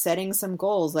 like, setting some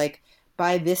goals, like,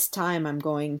 by this time I'm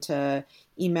going to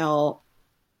email,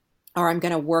 or I'm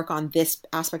going to work on this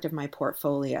aspect of my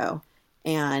portfolio.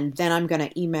 And then I'm going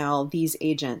to email these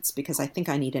agents because I think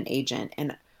I need an agent,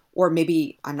 or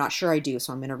maybe I'm not sure I do.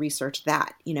 So I'm going to research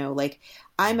that, like,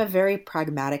 I'm a very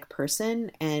pragmatic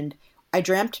person, and I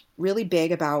dreamt really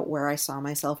big about where I saw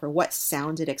myself or what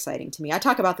sounded exciting to me. I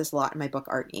talk about this a lot in my book,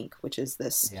 Art Inc., which is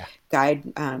this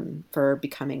guide for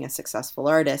becoming a successful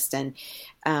artist. And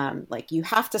like, you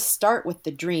have to start with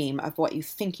the dream of what you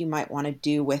think you might want to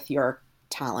do with your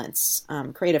talents,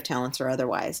 creative talents or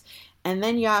otherwise. And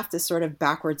then you have to sort of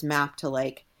backwards map to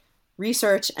like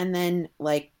research and then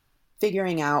like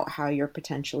figuring out how you're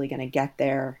potentially going to get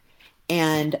there.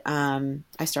 And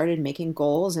I started making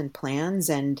goals and plans,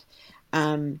 and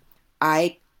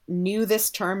I knew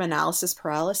this term analysis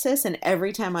paralysis. And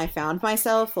every time I found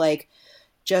myself like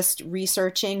just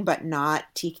researching but not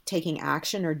taking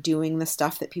action or doing the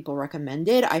stuff that people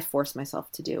recommended, I forced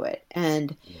myself to do it.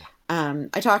 And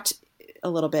I talked a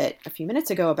little bit a few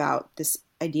minutes ago about this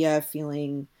idea of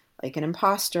feeling like an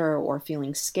imposter or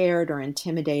feeling scared or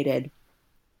intimidated.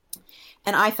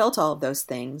 And I felt all of those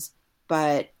things,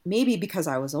 but maybe because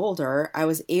I was older, I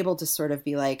was able to sort of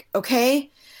be like, okay,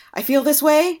 I feel this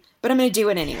way, but I'm going to do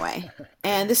it anyway.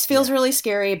 And this feels really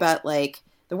scary, but like,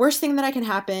 the worst thing that can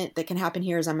happen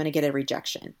here is I'm going to get a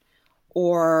rejection,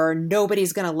 or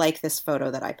nobody's going to like this photo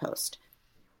that I post,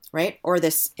 right? Or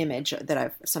this image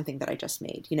something that I just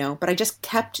made, but I just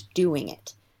kept doing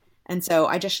it. And so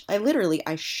I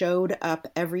showed up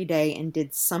every day and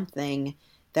did something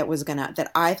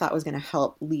that I thought was going to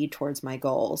help lead towards my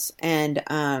goals. And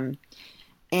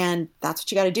that's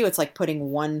what you got to do. It's like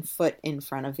putting one foot in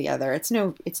front of the other. It's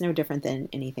no different than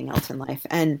anything else in life.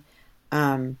 And,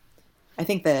 I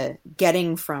think the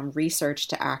getting from research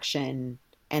to action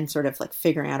and sort of like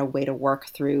figuring out a way to work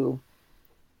through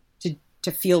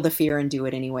to feel the fear and do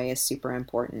it anyway is super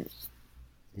important.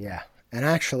 Yeah. And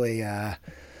actually, I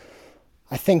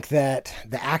think that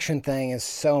the action thing is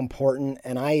so important.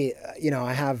 And I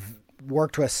have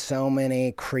worked with so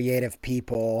many creative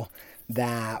people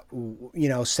that,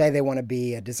 say they want to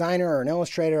be a designer or an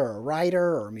illustrator or a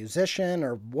writer or a musician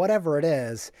or whatever it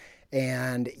is.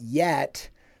 And yet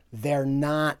they're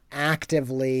not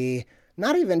actively, I'm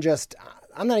not even just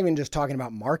talking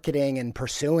about marketing and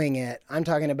pursuing it. I'm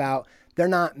talking about they're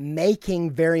not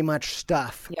making very much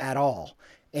stuff at all.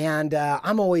 And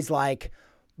I'm always like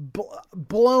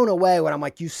blown away when I'm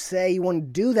like, you say you want to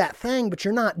do that thing, but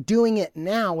you're not doing it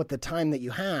now with the time that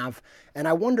you have. And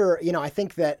I wonder, I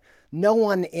think that no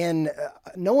one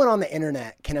on the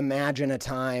internet can imagine a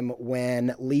time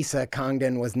when Lisa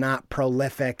Congdon was not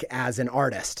prolific as an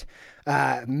artist,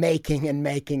 making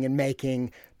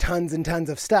tons and tons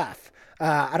of stuff.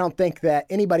 I don't think that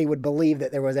anybody would believe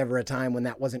that there was ever a time when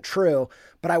that wasn't true.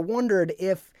 But I wondered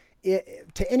if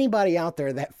to anybody out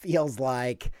there that feels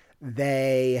like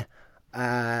they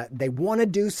want to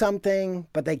do something,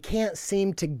 but they can't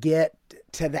seem to get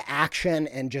to the action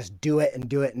and just do it.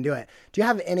 Do you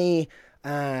have any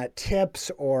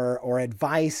tips or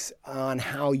advice on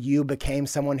how you became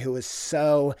someone who was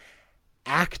so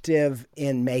active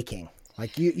in making?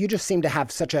 Like you just seem to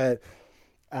have such a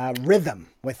rhythm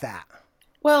with that.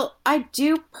 Well, I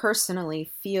do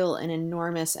personally feel an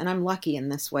enormous, and I'm lucky in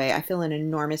this way, I feel an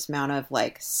enormous amount of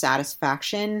like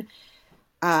satisfaction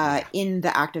in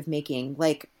the act of making.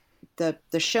 Like the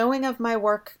showing of my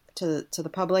work to the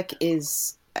public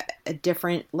is a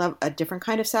different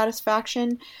kind of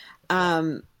satisfaction.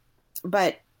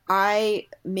 But I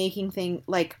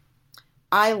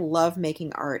love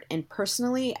making art, and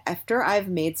personally, after I've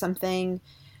made something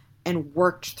and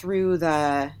worked through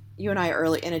you and I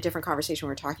early in a different conversation,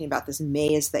 we were talking about this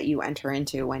maze that you enter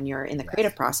into when you're in the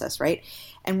creative process, right?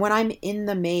 And when I'm in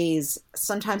the maze,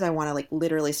 sometimes I want to like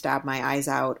literally stab my eyes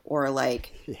out or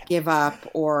like give up,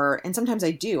 and sometimes I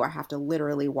do. I have to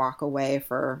literally walk away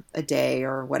for a day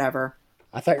or whatever.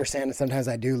 I thought you were saying that sometimes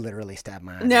I do literally stab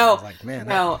my eyes. No, I was like, man,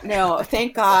 no,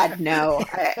 thank God, no.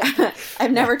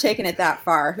 I've never taken it that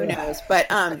far. Who knows? But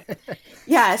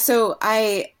yeah. So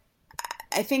I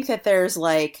think that there's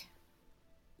like,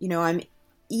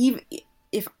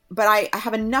 but I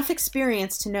have enough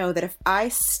experience to know that if I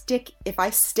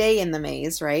stay in the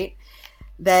maze, right,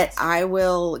 that I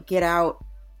will get out,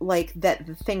 like that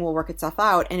the thing will work itself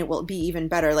out and it will be even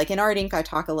better. Like in Art Inc.,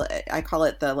 I call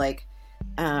it the like,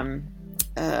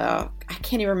 I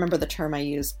can't even remember the term I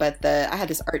used, but I had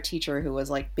this art teacher who was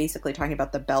like basically talking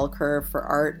about the bell curve for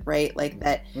art, right? Like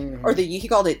that, or he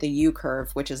called it the U curve,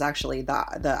 which is actually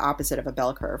the opposite of a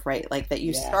bell curve, right? Like that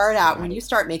you start out, when you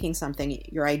start making something,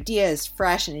 your idea is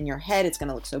fresh and in your head, it's going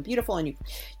to look so beautiful. And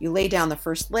you lay down the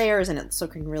first layers and it's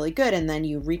looking really good. And then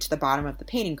you reach the bottom of the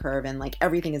painting curve and like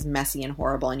everything is messy and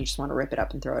horrible and you just want to rip it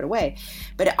up and throw it away.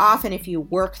 But often if you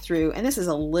work through, and this is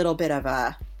a little bit of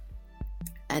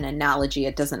an analogy,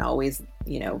 it doesn't always,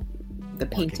 the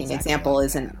painting example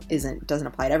doesn't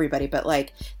apply to everybody, but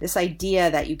like this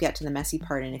idea that you get to the messy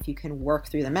part, and if you can work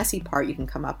through the messy part, you can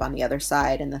come up on the other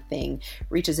side and the thing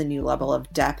reaches a new level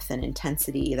of depth and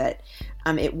intensity that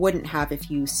it wouldn't have if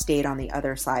you stayed on the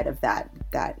other side of that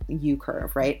U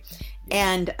curve, right?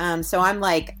 And so I'm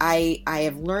like, I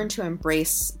have learned to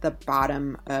embrace the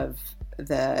bottom of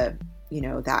the,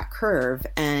 that curve,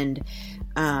 and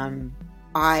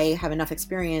I have enough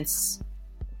experience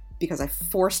because I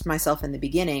forced myself in the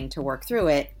beginning to work through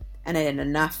it, and I had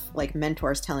enough like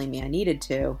mentors telling me I needed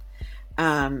to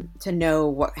know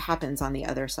what happens on the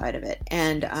other side of it.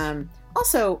 And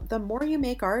also, the more you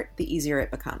make art, the easier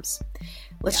it becomes.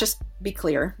 Let's just be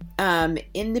clear.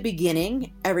 In the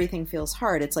beginning, everything feels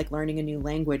hard. It's like learning a new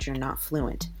language. You're not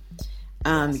fluent.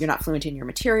 You're not fluent in your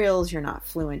materials. You're not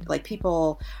fluent. Like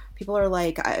people are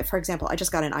like, for example, I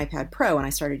just got an iPad Pro and I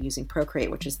started using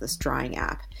Procreate, which is this drawing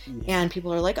app. And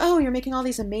people are like, oh, you're making all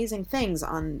these amazing things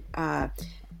on,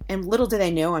 and little do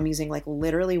they know I'm using like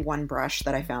literally one brush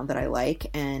that I found that I like.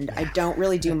 And I don't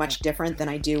really do much different than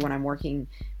I do when I'm working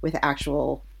with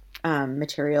actual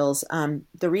materials.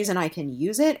 The reason I can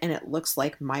use it and it looks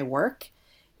like my work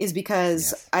is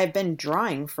because Yes. I've been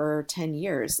drawing for 10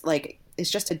 years. Like, it's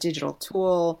just a digital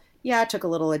tool. Yeah, it took a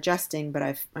little adjusting, but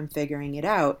I'm figuring it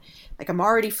out. Like, I'm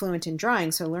already fluent in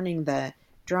drawing, so learning the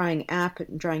drawing app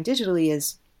and drawing digitally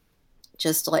is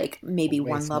just like maybe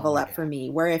Way one level smaller, up for yeah. me.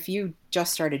 Where if you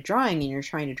just started drawing and you're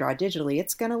trying to draw digitally,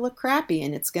 it's going to look crappy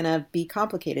and it's going to be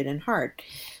complicated and hard.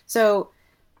 So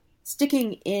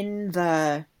sticking in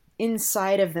the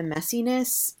inside of the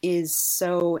messiness is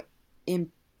so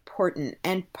important.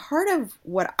 And part of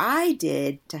what I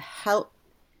did to help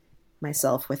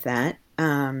myself with that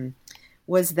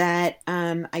was that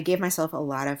I gave myself a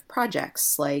lot of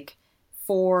projects. Like,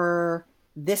 for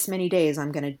this many days,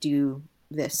 I'm going to do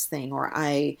this thing, or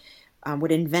I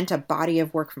would invent a body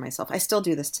of work for myself. I still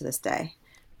do this to this day.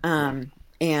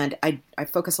 And I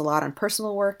focus a lot on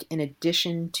personal work in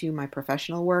addition to my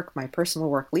professional work. My personal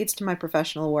work leads to my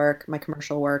professional work, my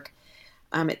commercial work.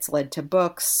 It's led to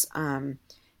books. And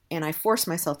I force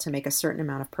myself to make a certain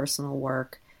amount of personal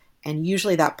work. And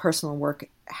usually that personal work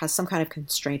has some kind of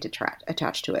constraint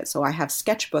attached to it. So I have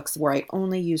sketchbooks where I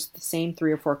only use the same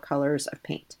 3 or 4 colors of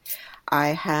paint. I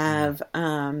have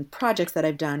projects that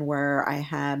I've done where I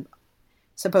have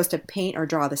supposed to paint or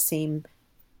draw the same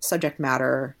subject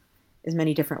matter as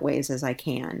many different ways as I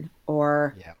can.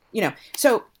 Or,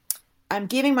 so I'm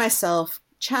giving myself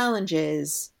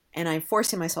challenges and I'm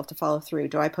forcing myself to follow through.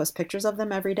 Do I post pictures of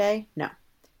them every day? No.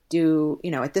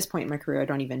 At this point in my career, I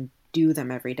don't even do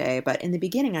them every day. But in the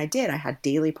beginning, I did. I had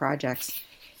daily projects.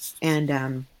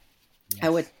 And I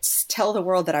would tell the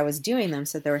world that I was doing them,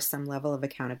 so there was some level of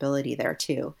accountability there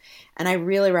too. And I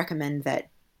really recommend that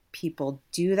people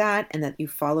do that and that you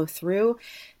follow through,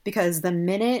 because the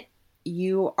minute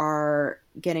you are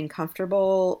getting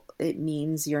comfortable, it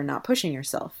means you're not pushing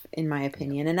yourself, in my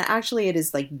opinion. And actually, it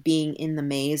is like being in the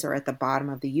maze or at the bottom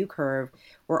of the U curve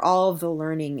where all of the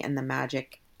learning and the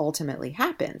magic ultimately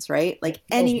happens, right? Like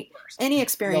any Feels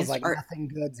experienced like art. nothing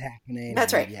good's happening.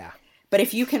 That's right. Yeah. But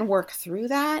if you can work through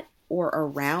that or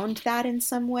around that in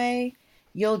some way,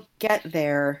 you'll get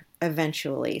there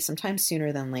eventually, sometimes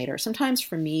sooner than later. Sometimes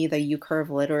for me, the U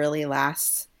curve literally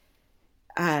lasts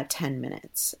 10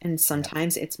 minutes, and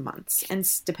sometimes it's months, and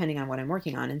depending on what I'm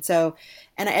working on. And so,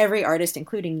 and every artist,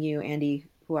 including you, Andy,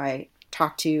 who I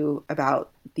talk to about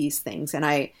these things, and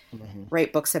I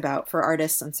write books for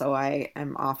artists. And so I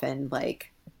am often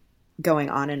like going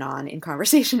on and on in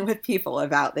conversation with people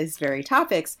about these very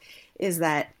topics, is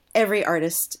that every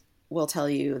artist will tell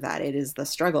you that it is the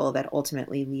struggle that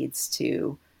ultimately leads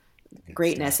to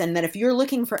greatness. And that if you're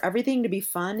looking for everything to be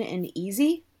fun and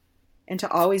easy and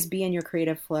to always be in your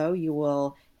creative flow, you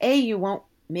won't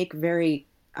make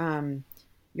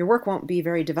your work won't be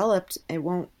very developed. You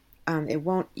won't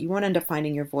end up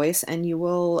finding your voice, and you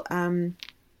will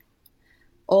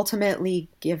ultimately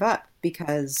give up,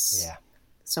 because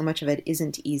so much of it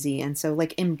isn't easy. And so,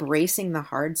 like, embracing the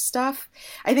hard stuff,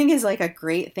 I think, is like a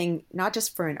great thing, not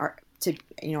just for as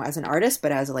an artist,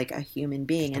 but as like a human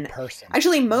being. And person.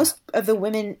 Actually, most of the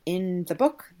women in the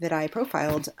book that I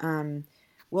profiled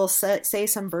will say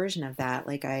some version of that.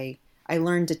 Like, I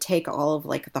learned to take all of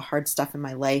like the hard stuff in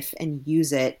my life and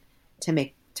use it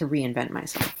to reinvent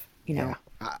myself, And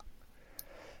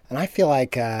I feel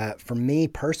like for me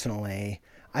personally,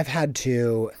 I've had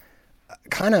to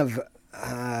kind of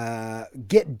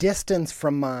get distance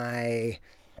from my,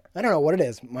 I don't know what it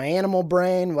is, my animal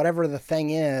brain, whatever the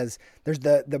thing is. There's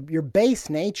your base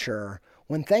nature.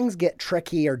 When things get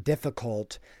tricky or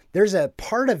difficult, there's a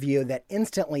part of you that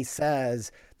instantly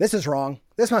says, this is wrong.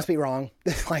 This must be wrong.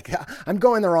 Like, I'm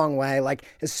going the wrong way. Like,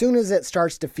 as soon as it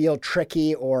starts to feel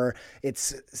tricky or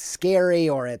it's scary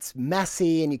or it's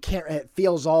messy and it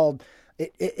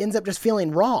ends up just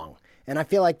feeling wrong. And I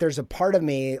feel like there's a part of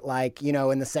me, like,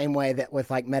 in the same way that with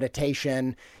like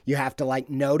meditation, you have to like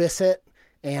notice it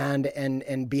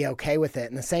and be okay with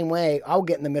it. In the same way, I'll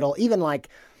get in the middle. Even like,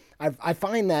 I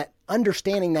find that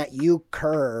understanding that U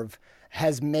curve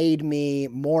has made me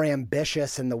more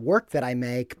ambitious in the work that I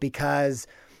make, because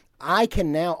I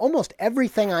can now, almost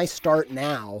everything I start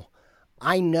now,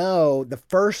 I know the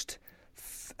first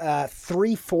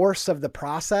 3/4 of the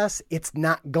process, it's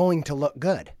not going to look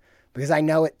good, because I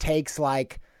know it takes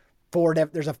like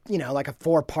there's a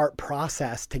 4-part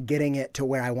process to getting it to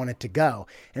where I want it to go.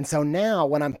 And so now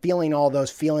when I'm feeling all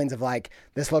those feelings of like,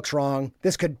 this looks wrong,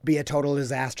 this could be a total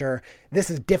disaster, this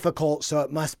is difficult, so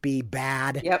it must be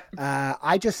bad. Yep.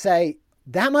 I just say,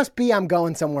 that must be, I'm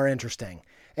going somewhere interesting.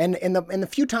 And in the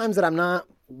few times that I'm not,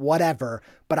 whatever,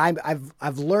 but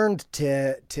I've learned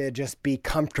to just be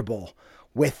comfortable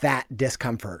with that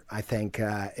discomfort, I think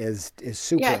is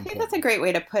super Yeah, I think that's a important. great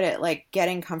way to put it, like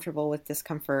getting comfortable with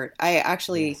discomfort. I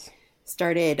actually Yes.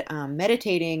 started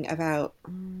meditating about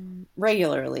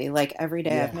regularly, like every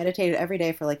day. I've Yeah. meditated every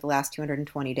day for like the last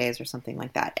 220 days or something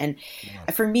like that. And Man.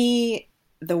 for me,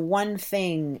 the one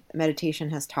thing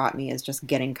meditation has taught me is just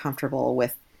getting comfortable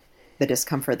with the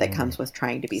discomfort that comes with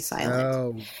trying to be silent.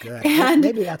 So good. And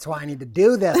Maybe that's why I need to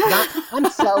do this because I'm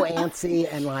so antsy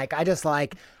and like I just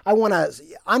like I want to.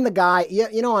 I'm the guy.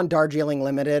 You know on Darjeeling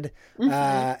Limited. Mhm.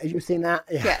 Have you seen that?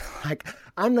 Yeah. Yes. Like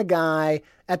I'm the guy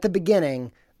at the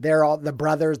beginning. They're all the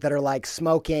brothers that are like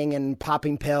smoking and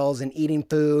popping pills and eating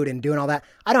food and doing all that.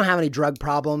 I don't have any drug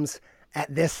problems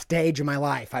at this stage of my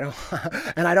life. I don't,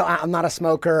 and I don't. I'm not a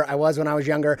smoker. I was when I was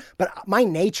younger, but my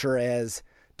nature is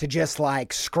to just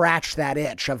like scratch that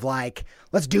itch of like,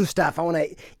 let's do stuff. I want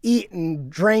to eat and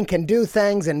drink and do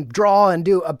things and draw and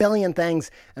do a billion things.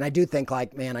 And I do think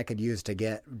like, man, I could use to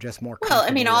get just more Well,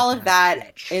 I mean, comfortable with all of that that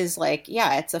itch. is like,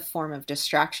 yeah, it's a form of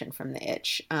distraction from the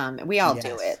itch. We all do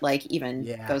Yes. it, like even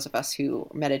Yeah. those of us who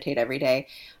meditate every day.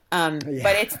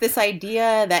 But Yeah. it's this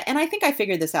idea that, and I think I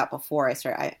figured this out before I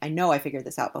started. I know I figured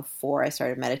this out before I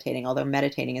started meditating, although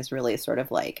meditating is really sort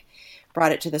of like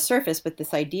brought it to the surface. But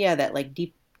this idea that like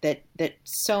deep, that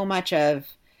so much of,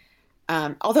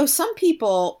 although some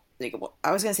people, like, well,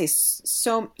 I was going to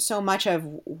say so much of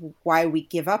why we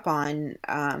give up on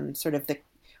sort of the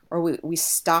or we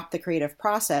stop the creative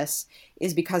process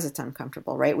is because it's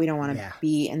uncomfortable, right? We don't want to Yeah.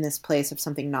 be in this place of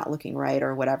something not looking right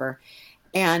or whatever.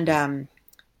 And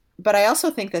but I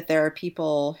also think that there are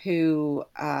people who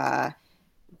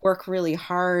work really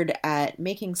hard at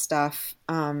making stuff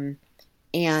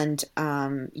and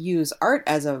use art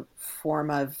as a form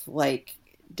of like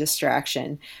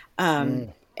distraction. Um,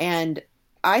 Mm, and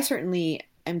I certainly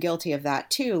am guilty of that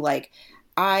too. Like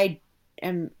I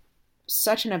am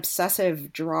such an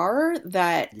obsessive drawer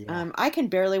that yeah. I can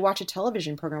barely watch a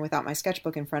television program without my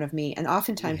sketchbook in front of me. And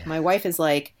oftentimes Yeah. my wife is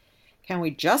like, can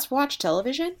we just watch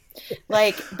television?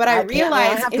 Like, but I I can't,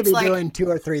 man. I realize have to it's be like, doing two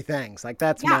or three things. Like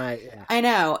that's yeah, my, yeah. I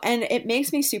know. And it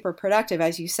makes me super productive.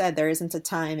 As you said, there isn't a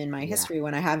time in my Yeah. history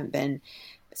when I haven't been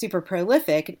super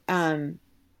prolific.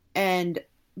 And,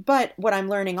 but what I'm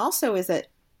learning also is that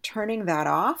turning that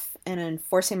off and then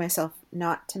forcing myself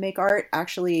not to make art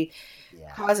actually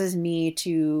Yeah. causes me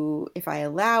to, if I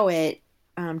allow it,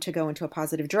 to go into a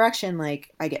positive direction,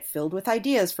 like I get filled with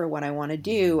ideas for what I want to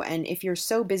do. And if you're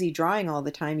so busy drawing all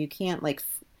the time, you can't like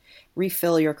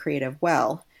refill your creative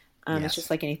well. It's just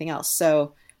Yes. like anything else.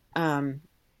 So um,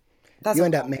 that's You a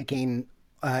end up whole. making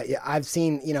yeah, I've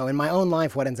seen, in my own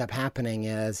life what ends up happening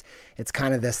is it's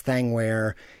kind of this thing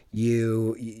where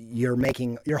you're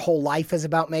making your whole life is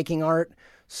about making art.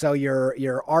 So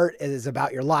your art is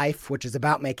about your life, which is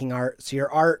about making art. So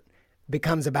your art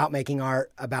becomes about making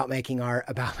art, about making art,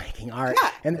 about making art.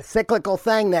 Yeah. And the cyclical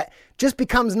thing that just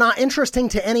becomes not interesting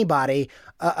to anybody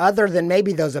other than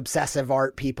maybe those obsessive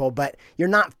art people, but you're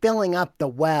not filling up the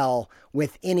well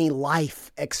with any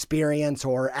life experience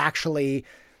or actually,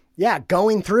 yeah,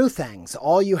 going through things.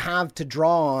 All you have to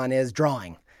draw on is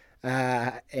drawing.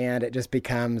 And it just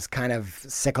becomes kind of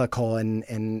cyclical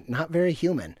and not very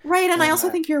human. Right. And I also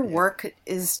think your Yeah, work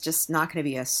is just not going to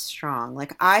be as strong.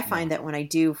 Like I find no, that when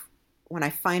I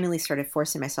finally started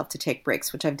forcing myself to take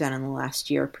breaks, which I've done in the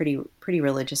last year pretty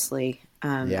religiously.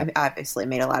 yeah, I've obviously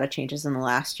made a lot of changes in the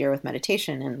last year with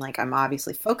meditation, and like I'm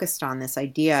obviously focused on this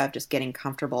idea of just getting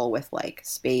comfortable with like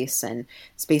space and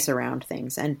space around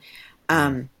things. And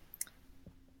yeah, um,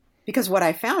 because what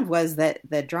I found was that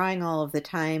the drawing all of the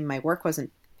time, my work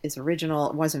wasn't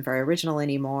very original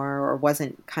anymore, or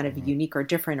wasn't kind of unique or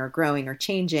different or growing or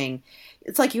changing.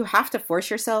 It's like you have to force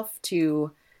yourself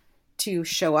to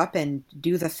show up and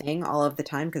do the thing all of the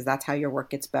time because that's how your work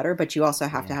gets better. But you also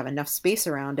have to yeah. have enough space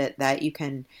around it that you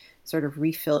can sort of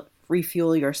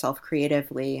refuel yourself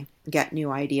creatively, get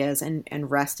new ideas, and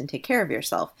rest and take care of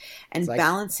yourself. It's And like,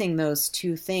 balancing those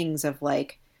two things of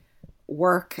like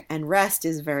work and rest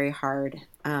is very hard.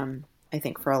 I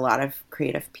think for a lot of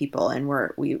creative people, and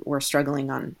we're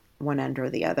struggling on one end or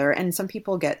the other. And some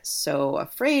people get so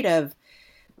afraid of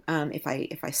if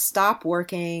I stop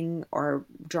working or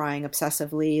drawing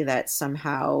obsessively, that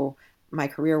somehow my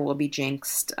career will be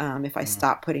jinxed. If I mm,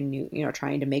 stop putting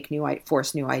trying to make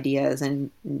force new ideas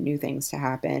and new things to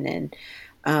happen, and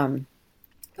um,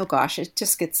 oh gosh, it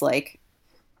just gets like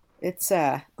it's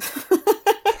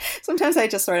sometimes I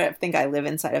just sort of think I live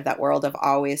inside of that world of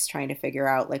always trying to figure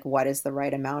out like what is the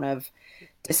right amount of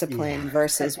yeah, discipline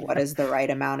versus what is the right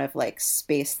amount of like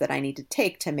space that I need to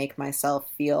take to make myself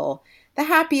feel the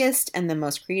happiest and the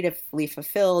most creatively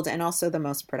fulfilled and also the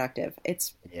most productive.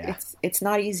 It's yeah. it's it's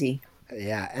not easy.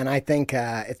 Yeah, and I think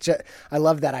it's just, I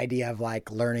love that idea of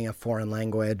like learning a foreign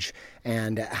language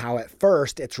and how at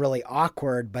first it's really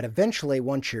awkward, but eventually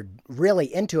once you're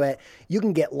really into it, you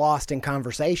can get lost in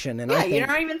conversation. And I Yeah, you're think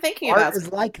not even thinking art about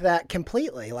is like that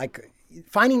completely. Like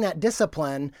finding that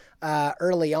discipline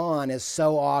early on is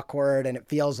so awkward, and it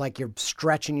feels like you're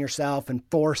stretching yourself and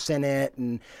forcing it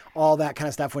and all that kind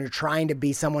of stuff when you're trying to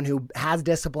be someone who has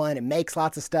discipline and makes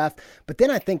lots of stuff. But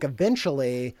then I think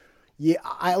eventually, yeah,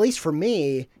 at least for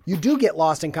me, you do get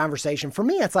lost in conversation. For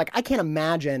me, it's like I can't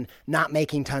imagine not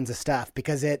making tons of stuff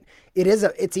because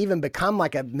it's even become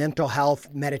like a mental health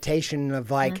meditation of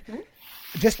like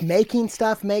just making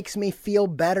stuff makes me feel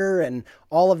better and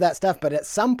all of that stuff. But at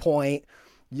some point,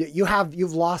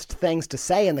 you've lost things to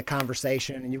say in the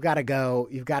conversation, and you've got to go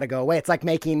away. It's like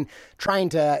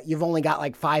you've only got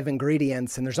like 5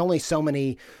 ingredients, and there's only so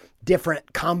many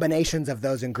different combinations of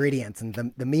those ingredients,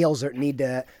 and the meals need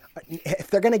to, if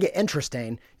they're going to get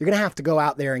interesting, you're going to have to go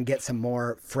out there and get some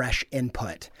more fresh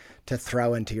input to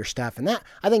throw into your stuff. And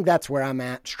I think that's where I'm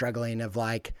at, struggling of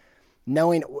like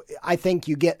knowing, I think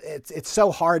it's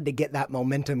so hard to get that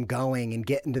momentum going and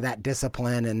get into that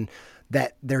discipline, and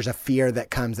that there's a fear that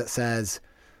comes that says,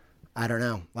 I don't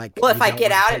know, like, well, if I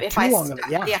get out, if I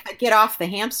get off the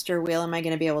hamster wheel, am I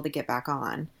going to be able to get back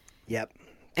on? Yep.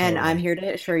 And totally. I'm here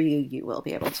to assure you, you will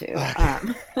be able to.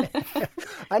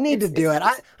 I need to do it.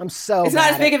 I'm so. It's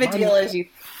not as big of a deal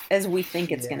as we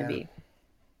think it's going to be.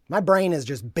 My brain is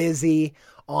just busy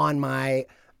on my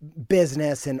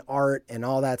business and art and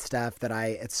all that stuff that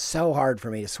it's so hard for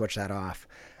me to switch that off.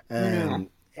 And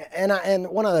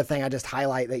one other thing I just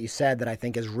highlight that you said that I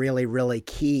think is really, really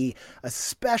key,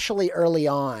 especially early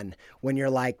on when you're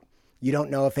like, you don't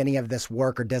know if any of this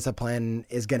work or discipline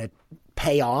is going to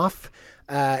pay off.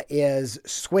 Is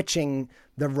switching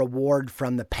the reward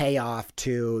from the payoff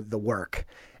to the work.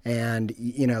 And,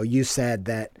 you said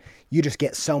that you just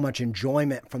get so much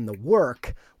enjoyment from the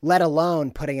work, let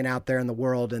alone putting it out there in the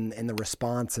world and the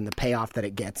response and the payoff that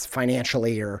it gets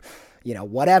financially or,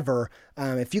 whatever.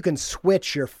 If you can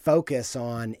switch your focus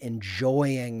on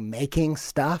enjoying making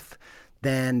stuff,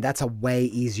 then that's a way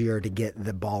easier to get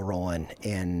the ball rolling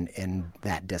in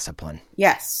that discipline.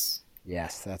 Yes.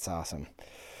 Yes, that's awesome.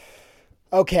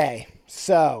 Okay,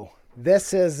 so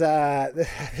this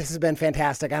has been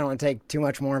fantastic. I don't want to take too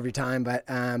much more of your time, but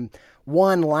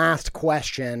one last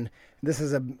question. This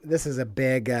is a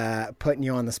big putting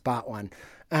you on the spot one.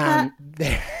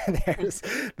 There's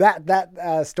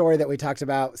that story that we talked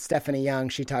about. Stephanie Young.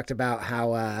 She talked about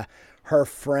how her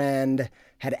friend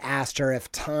had asked her if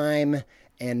time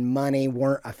and money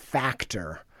weren't a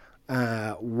factor,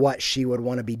 what she would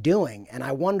want to be doing. And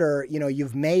I wonder,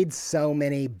 you've made so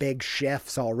many big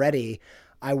shifts already.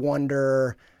 I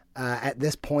wonder at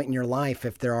this point in your life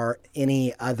if there are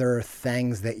any other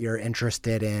things that you're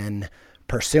interested in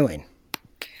pursuing.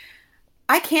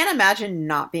 I can't imagine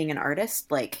not being an artist.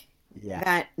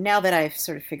 That now that I've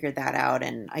sort of figured that out,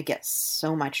 and I get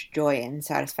so much joy and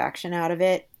satisfaction out of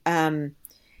it.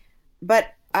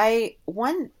 But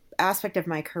one aspect of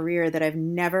my career that I've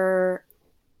never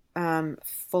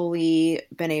fully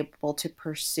been able to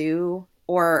pursue,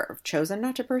 or chosen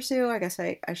not to pursue, I guess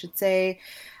I should say,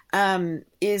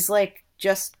 is like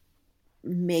just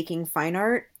making fine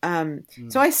art.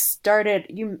 So I started,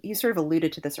 you sort of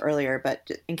alluded to this earlier, but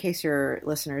in case your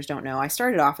listeners don't know, I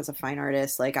started off as a fine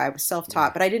artist. Like I was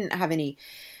self-taught, but I didn't have any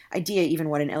idea even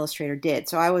what an illustrator did.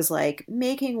 So I was like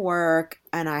making work,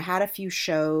 and I had a few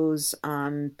shows,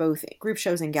 both group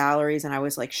shows and galleries, and I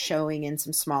was like showing in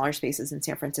some smaller spaces in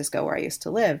San Francisco where I used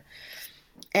to live.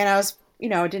 And I was,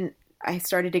 I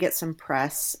started to get some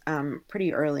press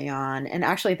pretty early on. And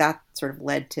actually that sort of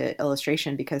led to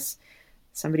illustration, because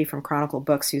somebody from Chronicle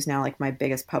Books, who's now like my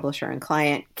biggest publisher and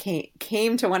client,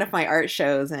 came to one of my art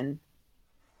shows and,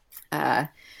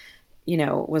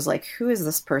 was like, who is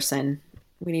this person?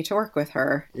 We need to work with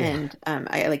her. Yeah. And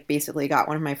I like basically got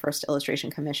one of my first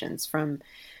illustration commissions from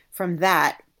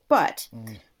that. But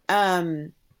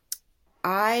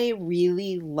I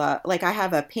really love, like I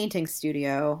have a painting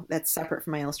studio that's separate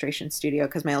from my illustration studio,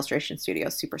 because my illustration studio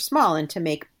is super small, and to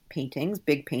make paintings,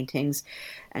 big paintings,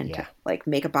 and to like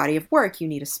make a body of work, you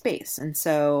need a space. And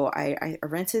so I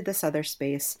rented this other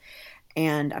space,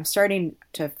 and I'm starting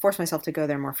to force myself to go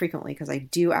there more frequently, because I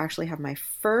do actually have my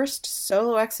first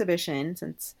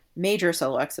major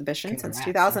solo exhibition since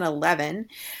 2011.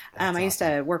 I used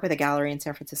to work with a gallery in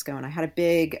San Francisco, and I had a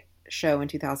big show in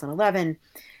 2011,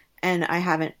 and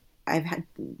I've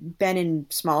been in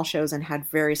small shows and had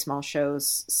very small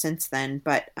shows since then.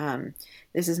 But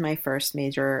this is my first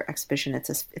major exhibition.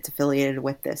 It's affiliated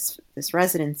with this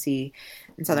residency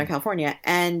in Southern California,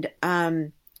 and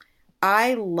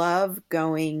I love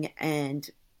going and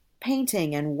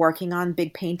painting and working on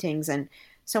big paintings. And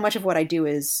so much of what I do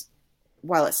is,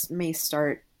 while it may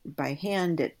start by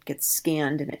hand, it gets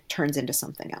scanned and it turns into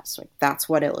something else. Like that's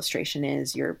what illustration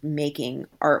is. You're making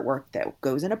artwork that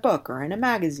goes in a book or in a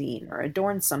magazine or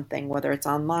adorns something, whether it's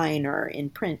online or in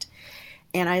print.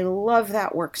 And I love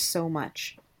that work so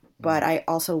much. But I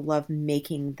also love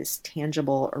making this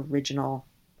tangible, original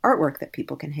artwork that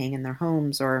people can hang in their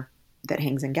homes or that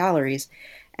hangs in galleries.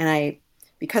 And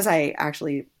because I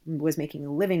actually was making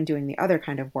a living doing the other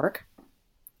kind of work,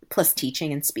 plus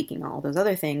teaching and speaking, all those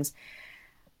other things,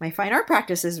 my fine art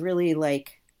practices really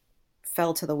like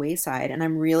fell to the wayside. And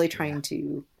I'm really trying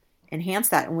to enhance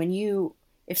that. And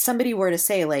if somebody were to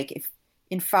say, like, if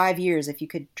in 5 years, if you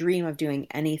could dream of doing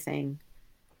anything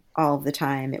all the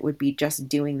time, it would be just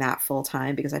doing that full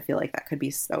time, because I feel like that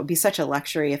would be such a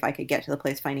luxury if I could get to the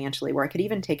place financially where I could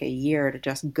even take a year to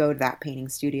just go to that painting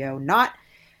studio, not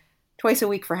twice a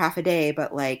week for half a day,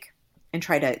 but like, and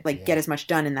try to like get as much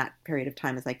done in that period of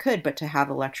time as I could, but to have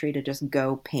the luxury to just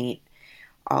go paint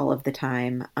all of the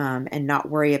time, and not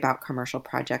worry about commercial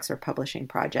projects or publishing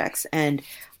projects. And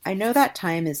I know that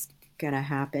time is going to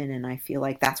happen. And I feel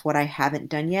like that's what I haven't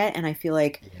done yet. And I feel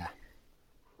like,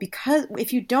 because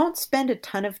if you don't spend a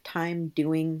ton of time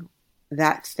doing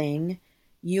that thing,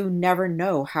 you never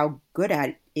know how good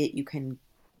at it you can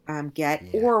get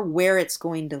or where it's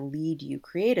going to lead you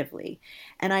creatively.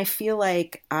 And I feel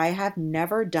like I have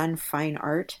never done fine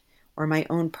art or my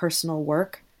own personal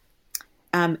work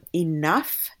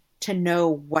enough to know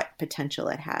what potential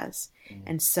it has.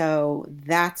 And so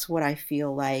that's what I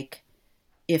feel like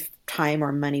if time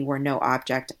or money were no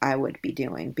object, I would be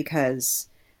doing, because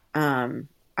I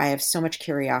have so much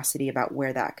curiosity about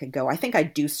where that could go. I think I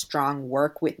do strong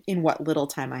work in what little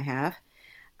time I have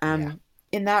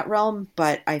in that realm,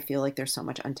 but I feel like there's so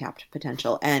much untapped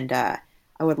potential, and I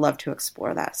would love to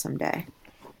explore that someday.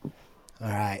 All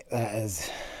right. That is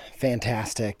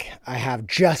fantastic. I have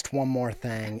just one more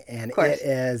thing, and it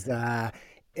is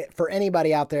for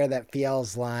anybody out there that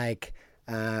feels like,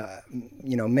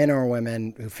 men or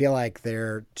women who feel like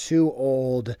they're too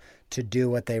old to do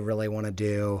what they really want to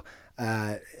do.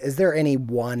 Is there any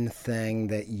one thing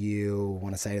that you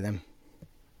want to say to them?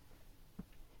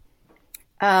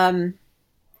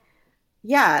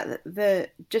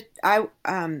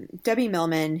 Debbie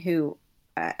Millman, who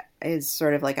is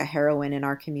sort of like a heroine in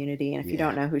our community. And if you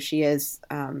don't know who she is,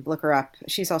 look her up.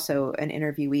 She's also an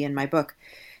interviewee in my book.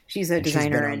 She's a designer.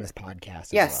 She's been on this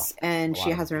podcast as well. And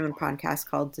she has her own podcast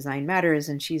called Design Matters,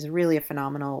 and she's really a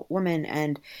phenomenal woman.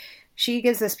 And she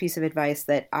gives this piece of advice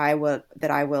that I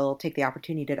will take the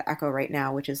opportunity to echo right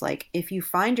now, which is like, if you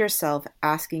find yourself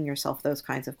asking yourself those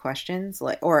kinds of questions,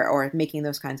 like, or making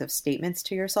those kinds of statements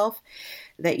to yourself,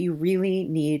 that you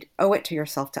really owe it to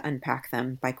yourself to unpack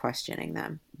them by questioning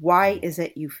them. Why is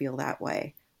it you feel that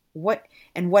way? What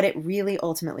it really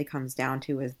ultimately comes down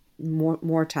to is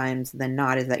more times than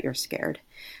not is that you're scared.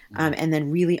 And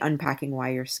then really unpacking why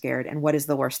you're scared and what is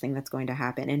the worst thing that's going to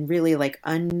happen, and really like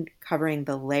uncovering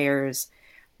the layers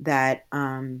that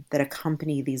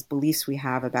accompany these beliefs we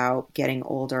have about getting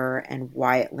older and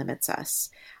why it limits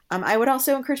us. I would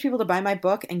also encourage people to buy my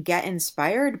book and get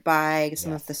inspired by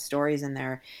some of the stories in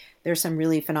there. There's some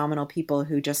really phenomenal people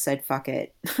who just said, fuck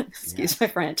it. Excuse my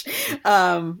French.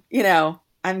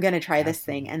 I'm going to try this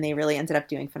thing. And they really ended up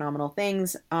doing phenomenal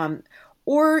things.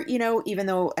 Or, even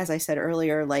though, as I said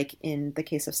earlier, like in the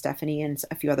case of Stephanie and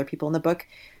a few other people in the book,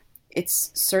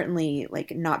 it's certainly like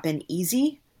not been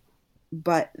easy,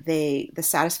 but the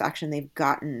satisfaction they've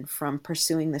gotten from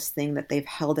pursuing this thing that they've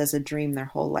held as a dream their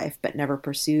whole life, but never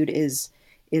pursued is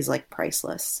like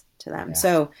priceless to them. Yeah.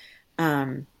 So,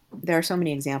 there are so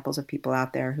many examples of people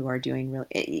out there who are doing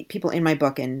people in my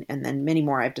book and then many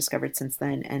more I've discovered since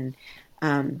then. And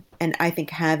I think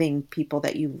having people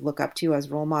that you look up to as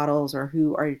role models, or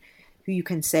who you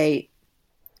can say,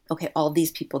 okay, all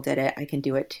these people did it, I can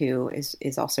do it too,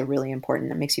 is also really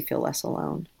important. It makes you feel less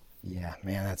alone. Yeah,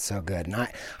 man, that's so good. And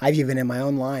I've even in my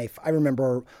own life, I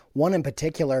remember one in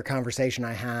particular conversation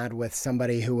I had with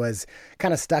somebody who was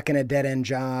kind of stuck in a dead end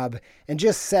job, and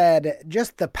just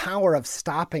the power of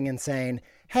stopping and saying,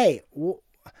 hey,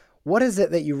 what is it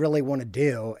that you really want to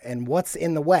do, and what's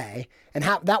in the way? And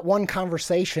how that one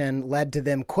conversation led to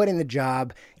them quitting the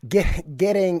job,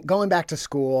 going back to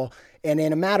school, and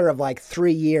in a matter of like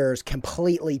 3 years,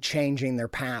 completely changing their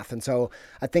path. And so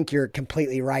I think you're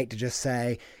completely right to just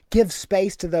say, give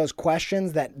space to those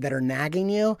questions that are nagging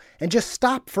you, and just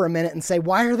stop for a minute and say,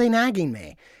 why are they nagging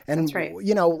me? And, That's right.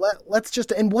 Let's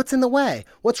just, and what's in the way?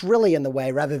 What's really in the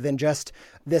way, rather than just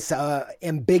this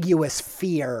ambiguous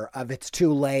fear of it's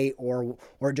too late or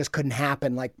it just couldn't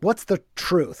happen. Like, what's the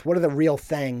truth? What are the real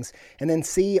things? And then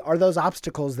see, are those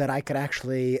obstacles that I could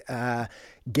actually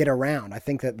get around? I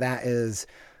think that is,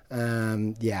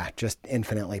 just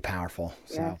infinitely powerful.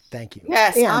 So thank you.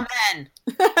 Yes, and, amen.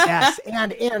 yes,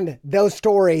 and those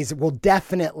stories will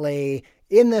definitely,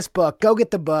 in this book, go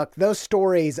get the book. Those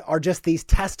stories are just these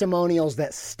testimonials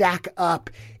that stack up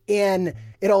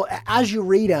as you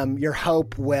read them, your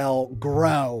hope will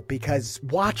grow, because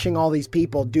watching all these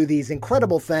people do these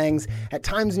incredible things at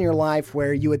times in your life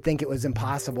where you would think it was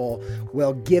impossible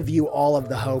will give you all of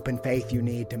the hope and faith you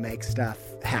need to make stuff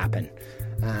happen.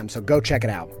 So go check it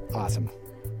out. Awesome.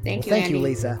 Thank you, Thank Andy. you,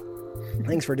 Lisa.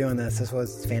 Thanks for doing this. This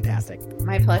was fantastic.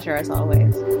 My pleasure, as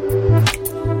always.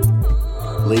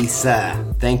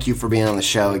 Lisa, thank you for being on the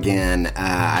show again.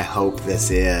 I hope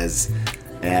this is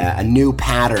a new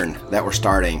pattern that we're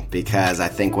starting, because I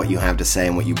think what you have to say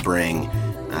and what you bring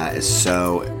is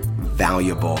so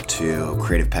valuable to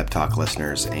Creative Pep Talk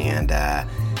listeners, and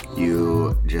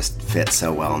you just fit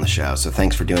so well on the show. So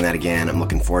thanks for doing that again. I'm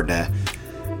looking forward to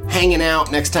hanging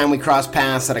out next time we cross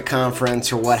paths at a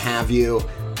conference or what have you.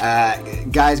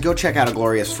 Guys, go check out A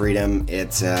Glorious Freedom.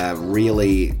 It's a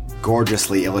really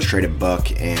gorgeously illustrated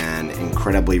book and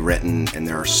incredibly written, and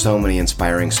there are so many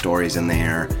inspiring stories in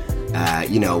there.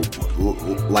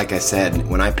 Like I said,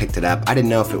 when I picked it up, I didn't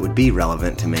know if it would be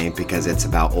relevant to me because it's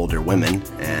about older women,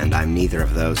 and I'm neither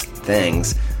of those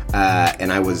things.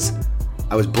 And I was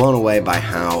blown away by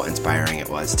how inspiring it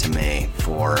was to me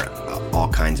for all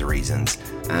kinds of reasons.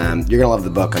 You're going to love the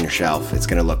book on your shelf. It's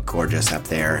going to look gorgeous up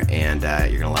there, and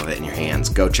you're going to love it in your hands.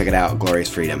 Go check it out, Glorious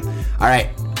Freedom. All right.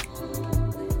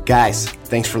 Guys,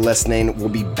 thanks for listening. We'll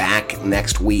be back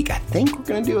next week. I think we're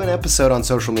going to do an episode on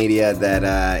social media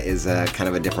that is kind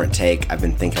of a different take. I've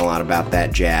been thinking a lot about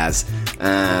that jazz.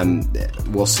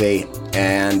 We'll see.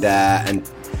 And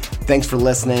thanks for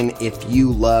listening. If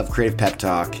you love Creative Pep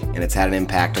Talk and it's had an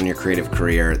impact on your creative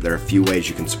career, there are a few ways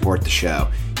you can support the show.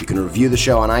 You can review the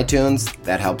show on iTunes.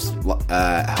 That helps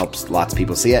lots of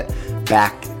people see it.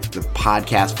 Back the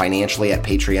podcast financially at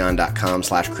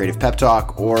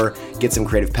patreon.com/creativepeptalk, or get some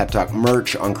Creative Pep Talk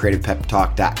merch on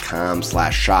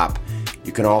creativepeptalk.com/shop.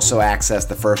 You can also access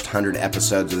the first 100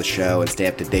 episodes of the show and stay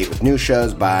up to date with new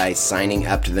shows by signing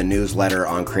up to the newsletter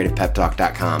on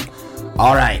creativepeptalk.com.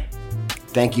 All right.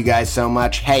 Thank you guys so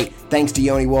much. Hey, thanks to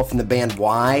Yoni Wolf and the band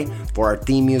Y for our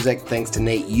theme music. Thanks to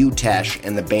Nate Utesh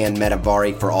and the band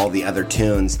Metavari for all the other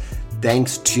tunes.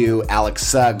 Thanks to Alex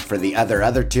Sugg for the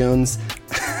other tunes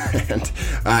and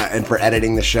for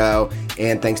editing the show.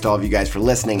 And thanks to all of you guys for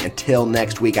listening. Until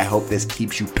next week, I hope this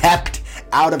keeps you pepped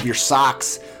out of your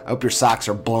socks. I hope your socks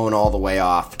are blown all the way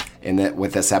off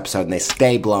with this episode, and they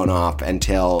stay blown off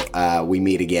until we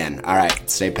meet again. All right,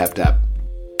 stay pepped up.